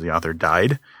Adams, the author,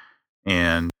 died,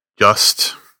 and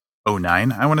just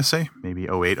 09, I want to say, maybe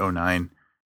 08, 09,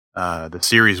 the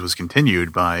series was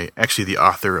continued by actually the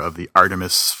author of the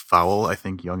Artemis Fowl, I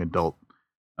think, young adult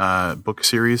book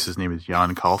series. His name is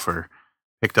Jan Kalfer.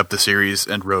 Picked up the series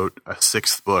and wrote a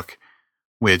 6th book,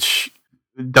 which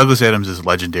Douglas Adams is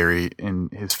legendary,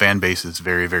 and his fan base is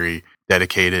very, very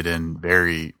dedicated and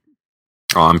very...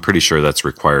 Oh, I'm pretty sure that's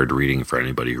required reading for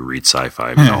anybody who reads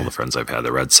sci-fi. I mean, all the friends I've had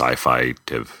that read sci-fi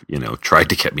have, tried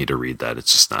to get me to read that.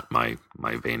 It's just not my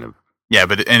vein of... Yeah,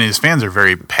 and his fans are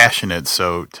very passionate,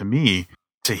 so to me,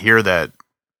 to hear that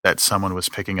someone was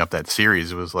picking up that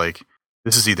series, it was like,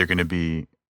 this is either going to be,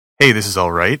 hey, this is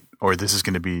all right, or this is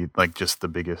going to be like just the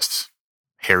biggest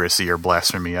heresy or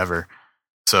blasphemy ever.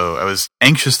 So I was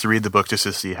anxious to read the book just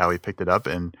to see how he picked it up,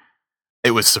 and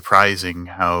it was surprising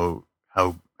how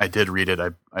I did read it.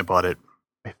 I bought it,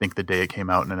 I think, the day it came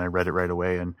out, and then I read it right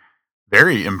away, and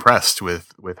very impressed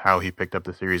with how he picked up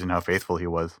the series and how faithful he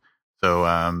was. So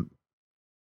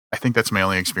I think that's my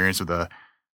only experience with a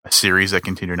series that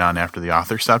continued on after the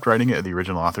author stopped writing it, the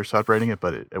original author stopped writing it,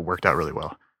 but it worked out really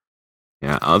well.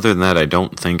 Yeah, other than that, I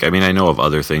don't think... I mean, I know of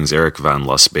other things. Eric von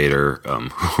Lustbader,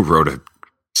 who wrote a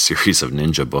series of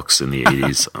ninja books in the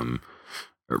 80s,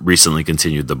 recently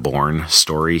continued the Bourne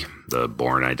story, the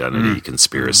Bourne identity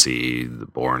conspiracy, the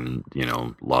Bourne,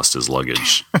 lost his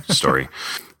luggage story.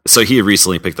 So he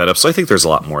recently picked that up. So I think there's a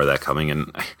lot more of that coming,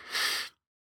 and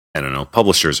I don't know,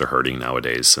 publishers are hurting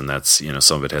nowadays, and that's,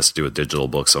 some of it has to do with digital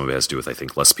books, some of it has to do with, I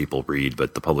think, less people read,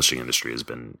 but the publishing industry has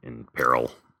been in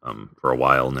peril for a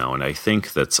while now, and I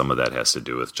think that some of that has to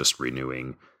do with just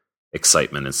renewing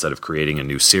excitement instead of creating a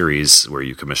new series where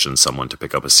you commission someone to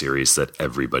pick up a series that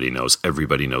everybody knows.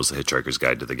 Everybody knows The Hitchhiker's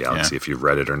Guide to the Galaxy. Yeah. If you've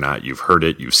read it or not, you've heard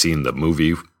it, you've seen the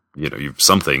movie, you've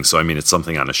something. So, I mean, it's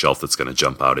something on a shelf that's going to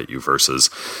jump out at you versus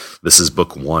this is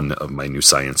book 1 of my new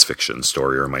science fiction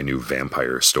story or my new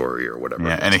vampire story or whatever.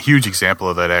 Yeah, and a huge example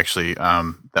of that actually,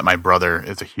 that my brother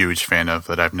is a huge fan of,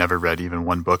 that I've never read even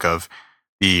one book of,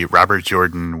 the Robert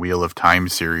Jordan Wheel of Time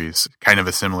series, kind of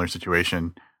a similar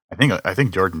situation. I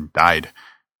think Jordan died,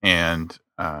 and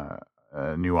a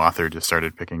new author just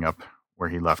started picking up where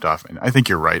he left off. And I think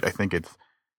you're right. I think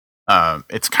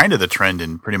it's kind of the trend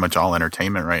in pretty much all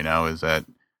entertainment right now is that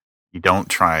you don't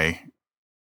try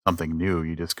something new.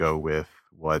 You just go with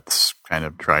what's kind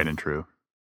of tried and true.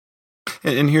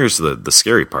 And here's the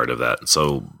scary part of that.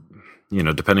 So,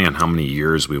 depending on how many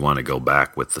years we want to go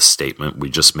back with the statement we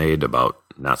just made about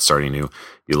not starting new,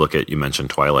 you mentioned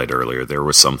Twilight earlier. There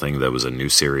was something that was a new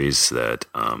series that,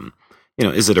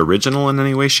 is it original in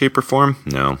any way, shape, or form?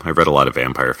 No. I've read a lot of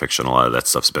vampire fiction. A lot of that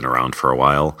stuff's been around for a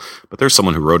while. But there's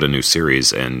someone who wrote a new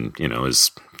series and,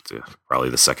 is probably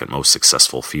the second most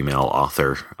successful female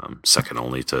author, second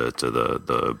only to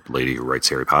the lady who writes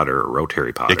Harry Potter or wrote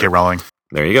Harry Potter. J.K. Rowling.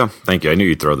 There you go. Thank you. I knew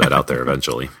you'd throw that out there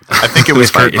eventually. I think it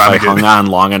was if I hung on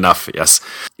long enough. Yes.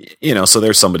 So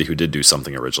there's somebody who did do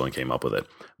something originally and came up with it.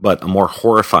 But a more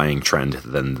horrifying trend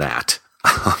than that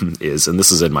is, and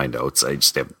this is in my notes, I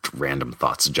just have random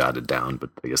thoughts jotted down,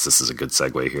 but I guess this is a good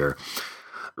segue here.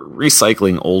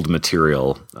 Recycling old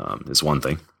material is one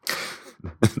thing.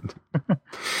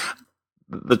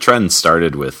 The trend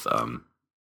started with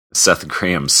Seth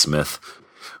Grahame-Smith.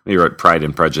 He wrote Pride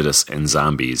and Prejudice and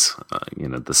Zombies.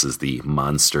 This is the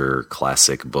monster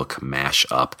classic book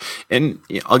mash-up. And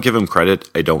I'll give him credit.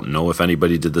 I don't know if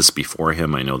anybody did this before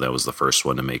him. I know that was the first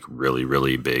one to make really,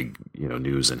 really big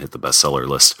news and hit the bestseller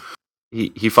list.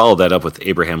 He followed that up with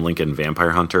Abraham Lincoln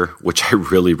Vampire Hunter, which I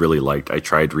really, really liked. I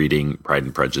tried reading Pride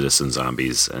and Prejudice and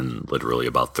Zombies, and literally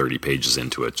about 30 pages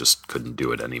into it, just couldn't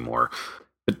do it anymore.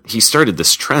 But he started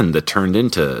this trend that turned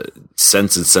into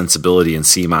Sense and Sensibility and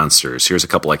Sea Monsters. Here's a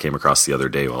couple I came across the other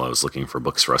day while I was looking for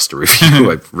books for us to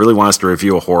review. I really want us to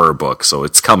review a horror book, so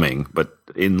it's coming. But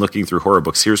in looking through horror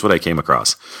books, here's what I came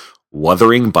across.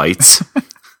 Wuthering Bites,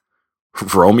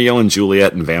 Romeo and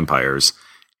Juliet and Vampires,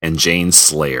 and Jane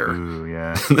Slayer. Ooh,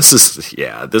 yeah. This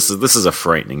is a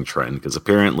frightening trend because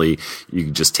apparently you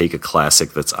can just take a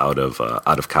classic that's out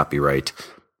of copyright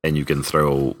and you can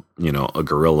throw, a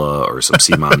gorilla or some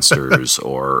sea monsters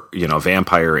or, a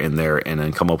vampire in there and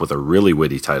then come up with a really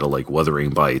witty title like Wuthering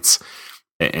Bites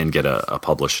and get a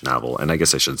published novel. And I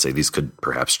guess I should say these could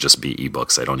perhaps just be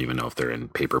ebooks. I don't even know if they're in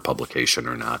paper publication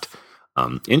or not.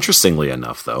 Interestingly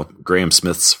enough, though,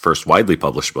 Grahame-Smith's first widely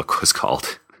published book was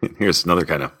called, here's another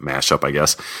kind of mashup, I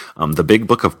guess, The Big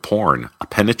Book of Porn, A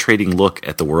Penetrating Look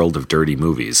at the World of Dirty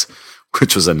Movies,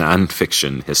 which was a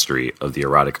nonfiction history of the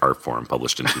erotic art form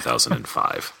published in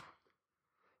 2005.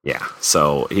 Yeah,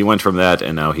 so he went from that,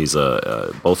 and now he's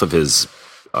both of his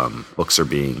books are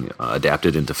being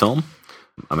adapted into film.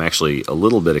 I'm actually a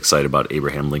little bit excited about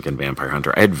Abraham Lincoln Vampire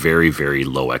Hunter. I had very, very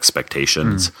low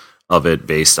expectations of it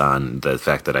based on the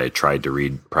fact that I had tried to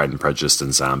read Pride and Prejudice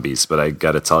and Zombies, but I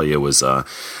got to tell you, it was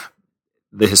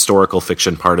the historical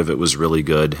fiction part of it was really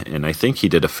good, and I think he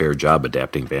did a fair job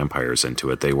adapting vampires into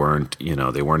it. They weren't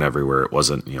everywhere. It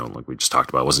wasn't, like we just talked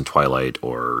about, it wasn't Twilight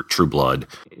or True Blood.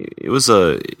 It was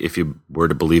if you were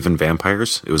to believe in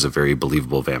vampires, it was a very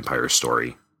believable vampire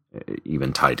story,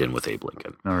 even tied in with Abe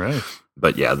Lincoln. All right.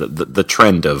 But yeah, the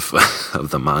trend of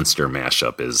the monster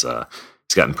mashup is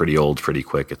it's gotten pretty old pretty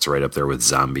quick. It's right up there with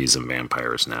zombies and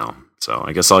vampires now. So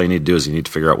I guess all you need to do is you need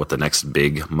to figure out what the next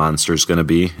big monster is going to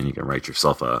be, and you can write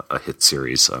yourself a hit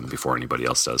series before anybody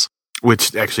else does.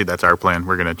 Which, actually, that's our plan.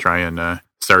 We're going to try and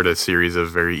start a series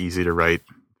of very easy to write,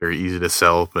 very easy to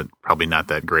sell, but probably not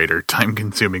that great or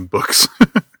time-consuming books.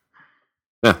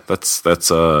 Yeah, that's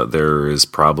there's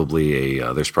probably a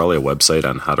website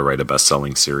on how to write a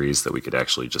best-selling series that we could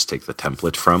actually just take the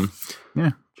template from.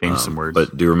 Yeah, change some words.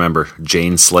 But do remember,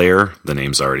 Jane Slayer, the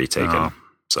name's already taken. Oh.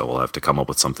 So we'll have to come up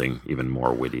with something even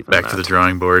more witty than that. Back to the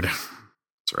drawing board.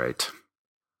 That's right.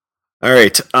 All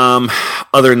right.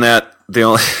 Other than that, the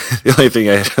only thing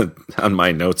I had on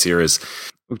my notes here is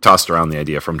we've tossed around the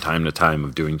idea from time to time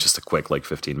of doing just a quick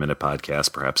 15-minute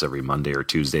podcast, perhaps every Monday or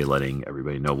Tuesday, letting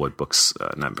everybody know what books,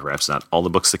 not all the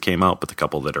books that came out, but the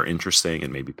couple that are interesting,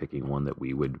 and maybe picking one that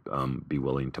we would be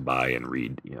willing to buy and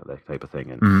read, that type of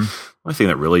thing. And the only thing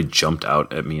that really jumped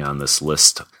out at me on this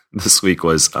list this week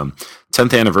was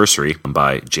 10th Anniversary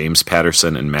by James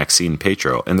Patterson and Maxine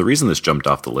Petro. And the reason this jumped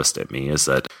off the list at me is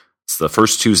that it's the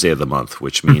first Tuesday of the month,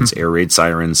 which means Air Raid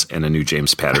Sirens and a new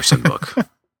James Patterson book.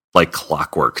 Like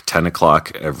clockwork, 10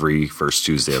 o'clock every first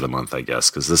Tuesday of the month, I guess,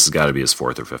 because this has got to be his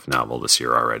fourth or fifth novel this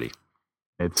year already.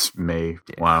 It's May.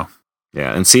 Yeah. Wow.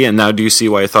 Yeah, and now do you see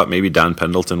why I thought maybe Don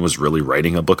Pendleton was really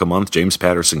writing a book a month? James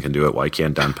Patterson can do it. Why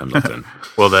can't Don Pendleton?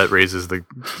 Well, that raises the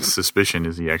suspicion.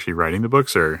 Is he actually writing the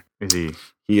books, or is he?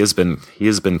 He has been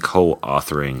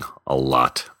co-authoring a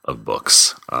lot of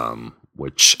books,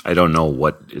 which I don't know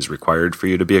what is required for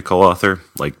you to be a co-author.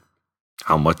 Like,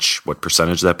 what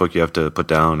percentage of that book you have to put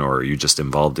down, or are you just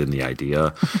involved in the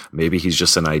idea? Maybe he's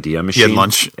just an idea machine. He had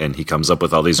lunch. And he comes up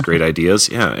with all these great ideas.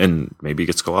 Yeah, and maybe he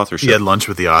gets co-authorship. He had lunch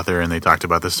with the author, and they talked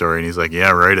about the story, and he's like, yeah,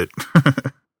 write it.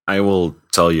 I will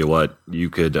tell you what, you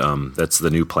could, that's the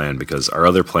new plan, because our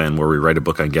other plan where we write a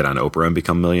book on Get on Oprah and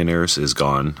Become Millionaires is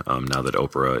gone, now that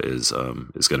Oprah is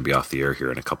going to be off the air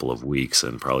here in a couple of weeks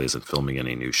and probably isn't filming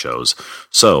any new shows.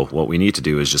 So what we need to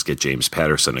do is just get James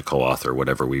Patterson to co-author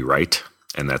whatever we write,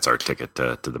 and that's our ticket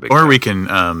to the big Or time. we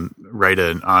can write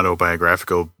an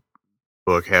autobiographical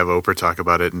book, have Oprah talk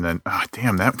about it, and then,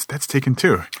 damn, that's taken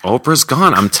too. Oprah's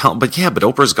gone. but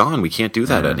Oprah's gone. We can't do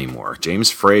that anymore.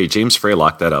 James Frey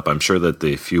locked that up. I'm sure that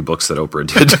the few books that Oprah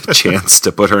did a chance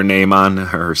to put her name on,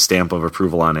 her stamp of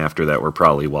approval on after that were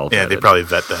probably well vetted. Yeah, they probably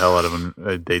vet the hell out of him.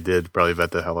 They did probably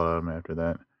vet the hell out of him after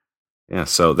that. Yeah,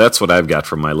 so that's what I've got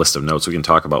from my list of notes. We can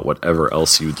talk about whatever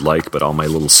else you'd like, but all my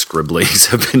little scribblings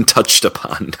have been touched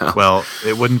upon now. Well,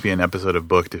 it wouldn't be an episode of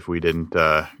Booked if we didn't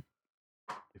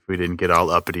get all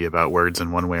uppity about words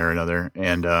in one way or another.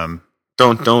 And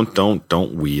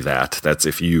don't we that. That's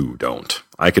if you don't.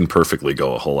 I can perfectly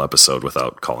go a whole episode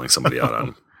without calling somebody out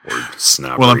on word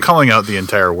snobbery. Well, I'm calling out the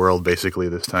entire world basically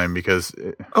this time because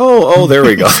Oh, there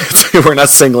we go. We're not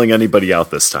singling anybody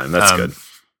out this time. That's good.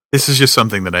 This is just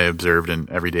something that I observed in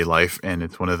everyday life, and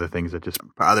it's one of the things that just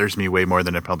bothers me way more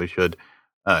than it probably should.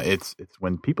 It's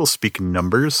when people speak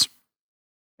numbers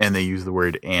and they use the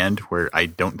word "and" where I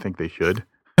don't think they should.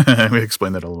 Let me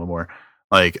explain that a little more.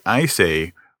 Like, I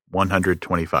say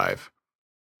 125.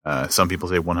 Some people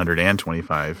say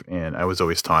 125, and I was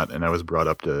always taught, and I was brought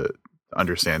up to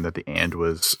understand that the "and"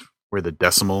 was where the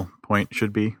decimal point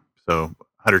should be. So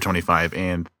 125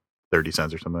 and 30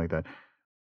 cents or something like that.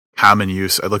 Common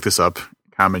use, I looked this up,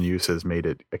 common use has made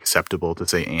it acceptable to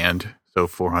say "and." So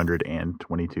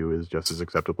 422 is just as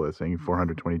acceptable as saying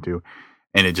 422.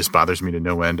 And it just bothers me to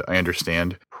no end. I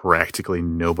understand practically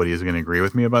nobody is going to agree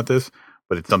with me about this,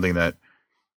 but it's something that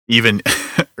even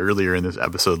earlier in this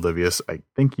episode, Livius, I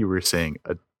think you were saying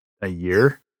a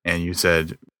year, and you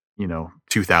said,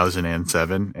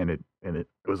 2007, and it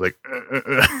was like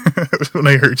when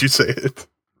I heard you say it.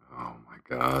 Oh my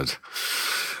God.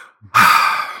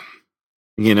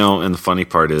 And the funny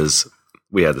part is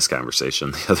we had this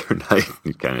conversation the other night.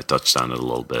 You kind of touched on it a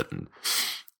little bit, and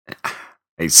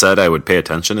I said I would pay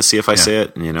attention to see if I say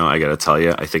it. And, I got to tell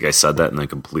you, I think I said that and then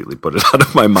completely put it out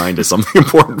of my mind as something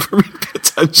important for me to pay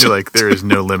attention. You're like, there is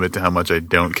no limit to how much I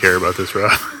don't care about this,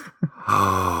 Rob.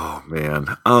 Oh,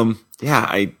 man. Yeah,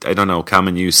 I don't know.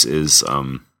 Common use is,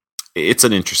 it's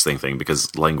an interesting thing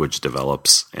because language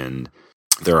develops and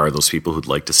there are those people who'd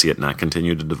like to see it not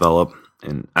continue to develop.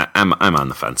 And I'm on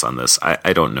the fence on this.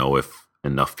 I don't know if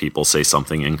enough people say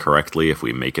something incorrectly, if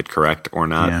we make it correct or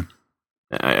not. Yeah.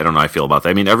 I don't know how I feel about that.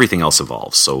 I mean, everything else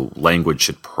evolves, so language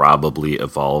should probably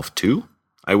evolve too,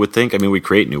 I would think. I mean, we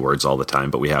create new words all the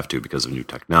time, but we have to because of new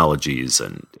technologies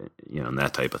and, and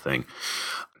that type of thing.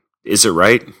 Is it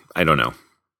right? I don't know.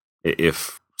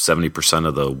 If 70%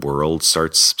 of the world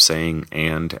starts saying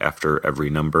 "and" after every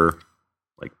number,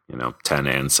 like, 10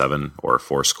 and 7 or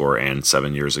 4 and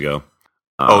 7 years ago.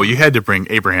 You had to bring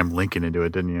Abraham Lincoln into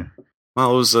it, didn't you?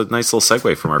 Well, it was a nice little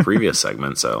segue from our previous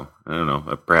segment, so I don't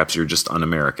know. Perhaps you're just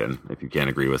un-American if you can't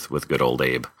agree with good old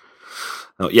Abe.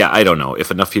 Yeah, I don't know. If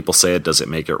enough people say it, does it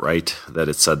make it right that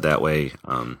it's said that way?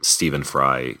 Stephen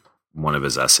Fry, one of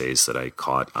his essays that I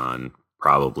caught on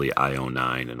probably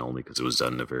IO9, and only because it was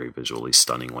done in a very visually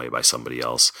stunning way by somebody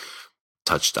else,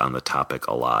 touched on the topic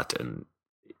a lot. And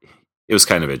it was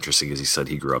kind of interesting because he said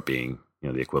he grew up being,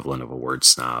 the equivalent of a word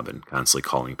snob and constantly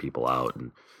calling people out.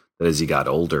 And that as he got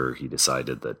older, he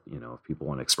decided that, if people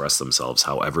want to express themselves,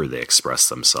 however they express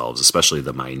themselves, especially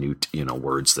the minute,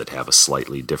 words that have a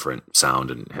slightly different sound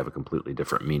and have a completely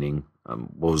different meaning.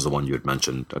 What was the one you had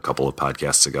mentioned a couple of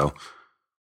podcasts ago?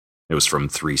 It was from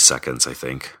 3 seconds, I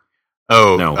think.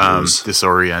 Oh, no,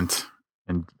 disorient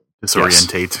and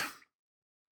disorientate.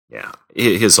 Yes.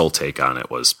 Yeah. His whole take on it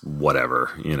was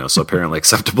whatever, so apparently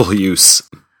acceptable use.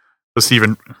 So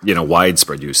Stephen,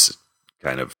 widespread use.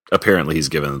 Kind of, apparently he's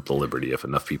given the liberty if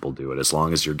enough people do it, as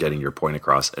long as you're getting your point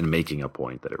across and making a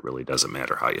point that it really doesn't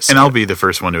matter how you say it. And I'll be the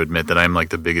first one to admit that I'm like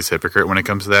the biggest hypocrite when it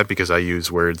comes to that, because I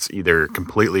use words either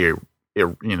completely,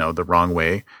 the wrong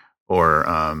way, or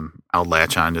I'll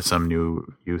latch on to some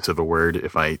new use of a word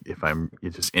if I'm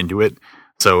just into it.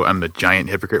 So I'm the giant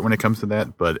hypocrite when it comes to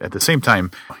that. But at the same time,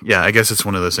 yeah, I guess it's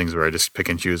one of those things where I just pick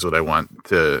and choose what I want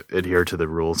to adhere to the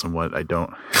rules and what I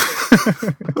don't.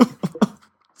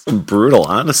 Some brutal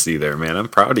honesty there, man. I'm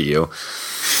proud of you.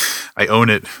 I own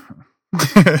it.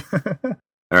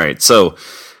 All right, so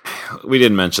we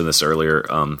didn't mention this earlier.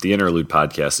 The Interlude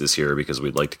podcast is here because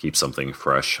we'd like to keep something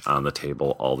fresh on the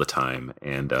table all the time,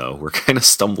 and we're kind of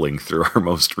stumbling through our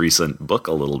most recent book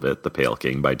a little bit, The Pale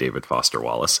King by David Foster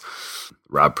Wallace.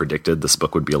 Rob predicted this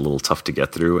book would be a little tough to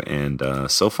get through, and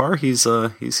so far he's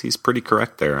pretty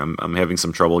correct there. I'm having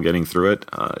some trouble getting through it.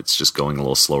 It's just going a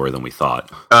little slower than we thought.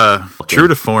 True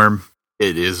to form,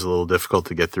 it is a little difficult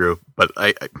to get through, but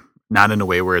I not in a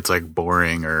way where it's like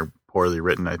boring or poorly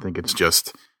written. I think it's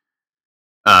just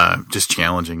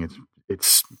challenging.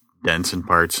 It's dense in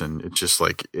parts, and it's just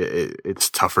like it's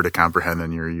tougher to comprehend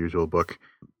than your usual book.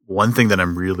 One thing that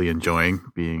I'm really enjoying,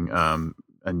 being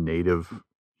a native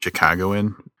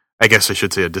Chicagoan, I guess I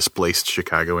should say a displaced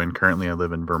Chicagoan. Currently, I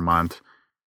live in Vermont.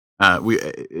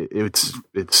 It's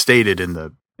stated in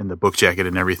the book jacket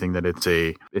and everything that it's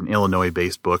an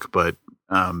Illinois-based book, but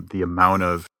the amount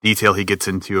of detail he gets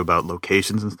into about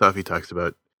locations and stuff. He talks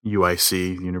about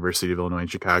UIC, University of Illinois in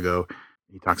Chicago.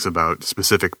 He talks about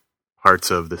specific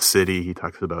parts of the city. He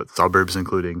talks about suburbs,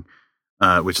 including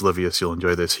which, Livius, you'll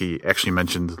enjoy this. He actually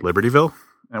mentions Libertyville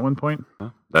at one point.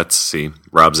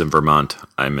 Rob's in Vermont.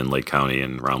 I'm in Lake County,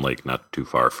 and Round Lake, not too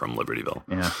far from Libertyville.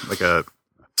 Yeah, like a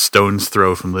stone's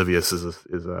throw from Livius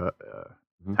is a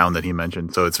town that he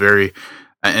mentioned. So it's very,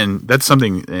 and that's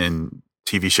something in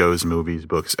TV shows, movies,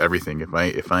 books, everything.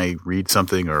 If I read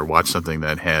something or watch something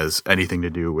that has anything to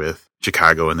do with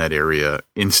Chicago and that area,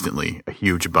 instantly a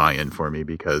huge buy-in for me,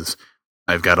 because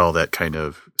I've got all that kind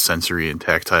of sensory and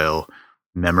tactile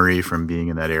memory from being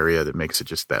in that area that makes it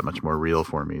just that much more real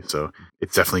for me. So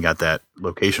it's definitely got that.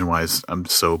 Location wise, I'm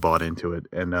so bought into it,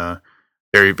 and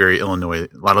very, very Illinois,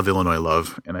 a lot of Illinois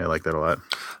love, and I like that a lot.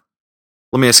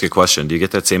 Let me ask you a question. Do you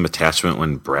get that same attachment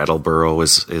when Brattleboro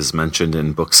is mentioned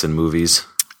in books and movies?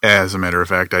 As a matter of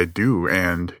fact, I do,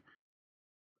 and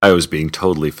I was being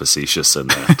totally facetious in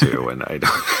that too, and I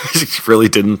really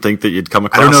didn't think that you'd come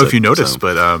across it. I don't know if you noticed,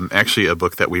 but actually a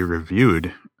book that we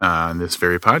reviewed on this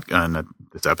very not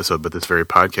this episode, but this very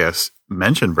podcast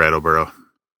mentioned Brattleboro.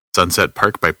 Sunset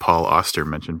Park by Paul Auster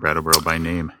mentioned Brattleboro by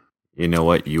name. You know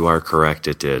what? You are correct.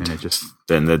 It did. And it just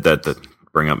then that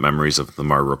bring up memories of the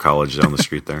Marlboro College down the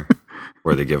street there,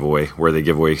 where they give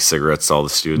away cigarettes to all the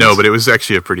students. No, but it was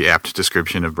actually a pretty apt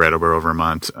description of Brattleboro,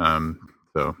 Vermont.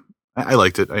 So I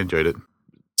liked it. I enjoyed it.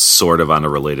 sort of on a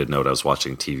related note, I was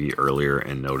watching TV earlier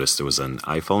and noticed there was an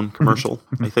iPhone commercial,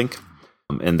 I think.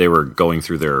 And they were going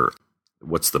through their,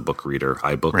 what's the book reader?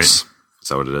 iBooks. Right. Is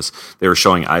that what it is? They were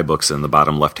showing iBooks, in the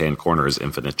bottom left-hand corner is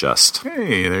Infinite Jest.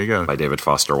 Hey, there you go. By David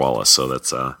Foster Wallace. So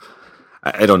that's, I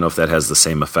don't know if that has the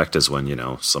same effect as when,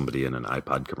 somebody in an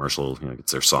iPod commercial,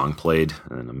 gets their song played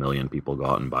and a million people go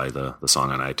out and buy the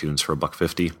song on iTunes for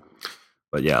 $1.50.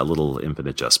 But yeah, a little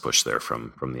Infinite Jest push there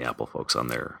from the Apple folks on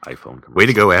their iPhone commercial. Way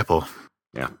to go, Apple.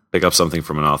 Yeah. Pick up something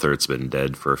from an author that's been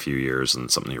dead for a few years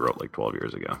and something he wrote like 12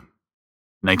 years ago.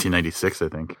 1996, I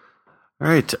think. All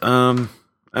right.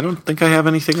 I don't think I have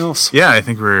anything else. Yeah, I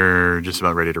think we're just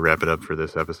about ready to wrap it up for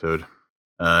this episode.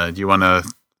 Do you want to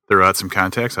throw out some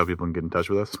contacts, how people can get in touch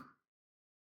with us?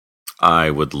 I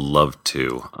would love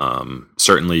to.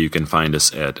 Certainly you can find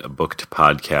us at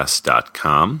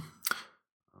bookedpodcast.com.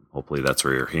 Hopefully that's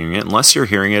where you're hearing it, unless you're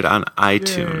hearing it on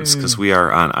iTunes, because we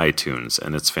are on iTunes,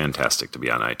 and it's fantastic to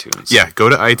be on iTunes. Yeah, go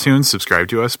to iTunes, subscribe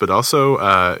to us, but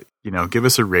also, give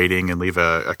us a rating and leave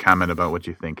a comment about what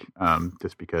you think,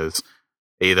 just because,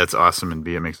 A, that's awesome, and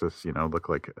B, it makes us, look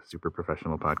like a super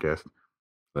professional podcast.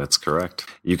 That's correct.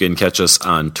 You can catch us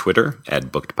on Twitter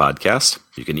at Booked Podcast.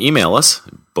 You can email us,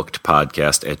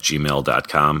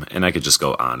 bookedpodcast@gmail.com, and I could just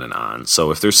go on and on.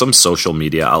 So if there's some social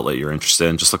media outlet you're interested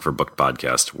in, just look for Booked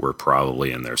Podcast. We're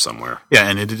probably in there somewhere. Yeah,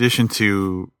 and in addition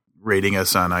to rating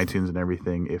us on iTunes and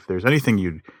everything, if there's anything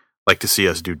you'd like to see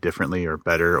us do differently or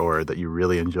better, or that you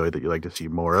really enjoy that you'd like to see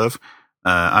more of,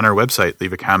 on our website,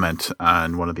 leave a comment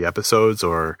on one of the episodes,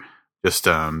 or just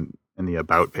in the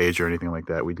About page or anything like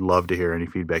that. We'd love to hear any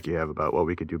feedback you have about what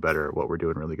we could do better, or what we're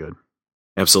doing really good.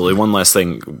 Absolutely. One last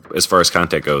thing as far as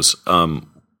content goes.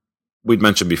 We'd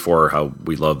mentioned before how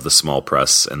we love the small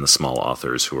press and the small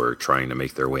authors who are trying to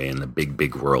make their way in the big,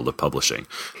 big world of publishing.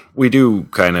 We do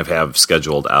kind of have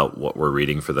scheduled out what we're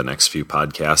reading for the next few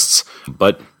podcasts,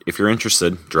 but if you're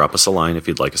interested, drop us a line if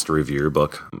you'd like us to review your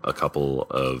book. A couple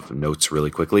of notes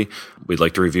really quickly. We'd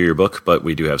like to review your book, but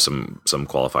we do have some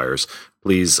qualifiers.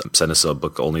 Please send us a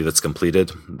book only that's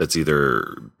completed, that's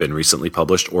either been recently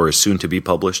published or is soon to be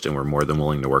published, and we're more than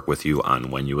willing to work with you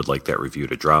on when you would like that review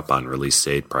to drop on release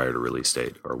date, prior to release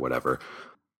date, or whatever.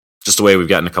 Just the way we've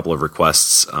gotten a couple of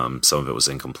requests. Some of it was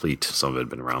incomplete. Some of it had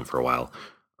been around for a while.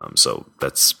 So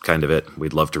that's kind of it.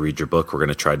 We'd love to read your book. We're going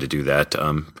to try to do that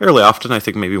fairly often. I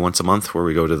think maybe once a month, where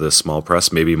we go to the small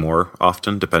press, maybe more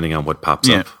often, depending on what pops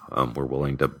up. We're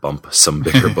willing to bump some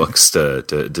bigger books to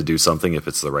do something if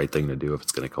it's the right thing to do, if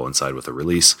it's going to coincide with a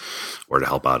release, or to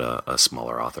help out a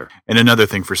smaller author. And another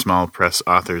thing for small press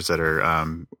authors that are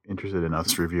interested in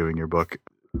us reviewing your book,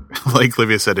 like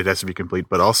Livia said, it has to be complete,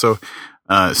 but also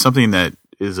something that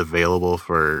is available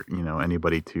for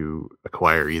anybody to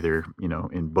acquire, either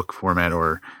in book format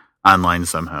or online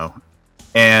somehow.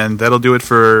 And that'll do it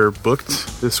for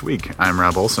Booked this week. I'm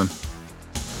Rob Olson.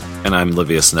 And I'm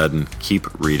Livia Snedden.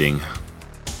 Keep reading.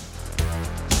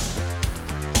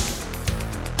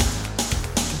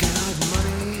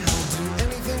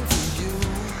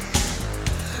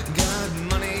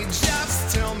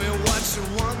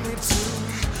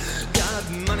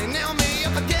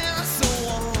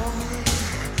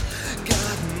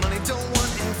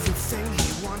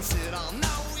 It all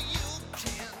now.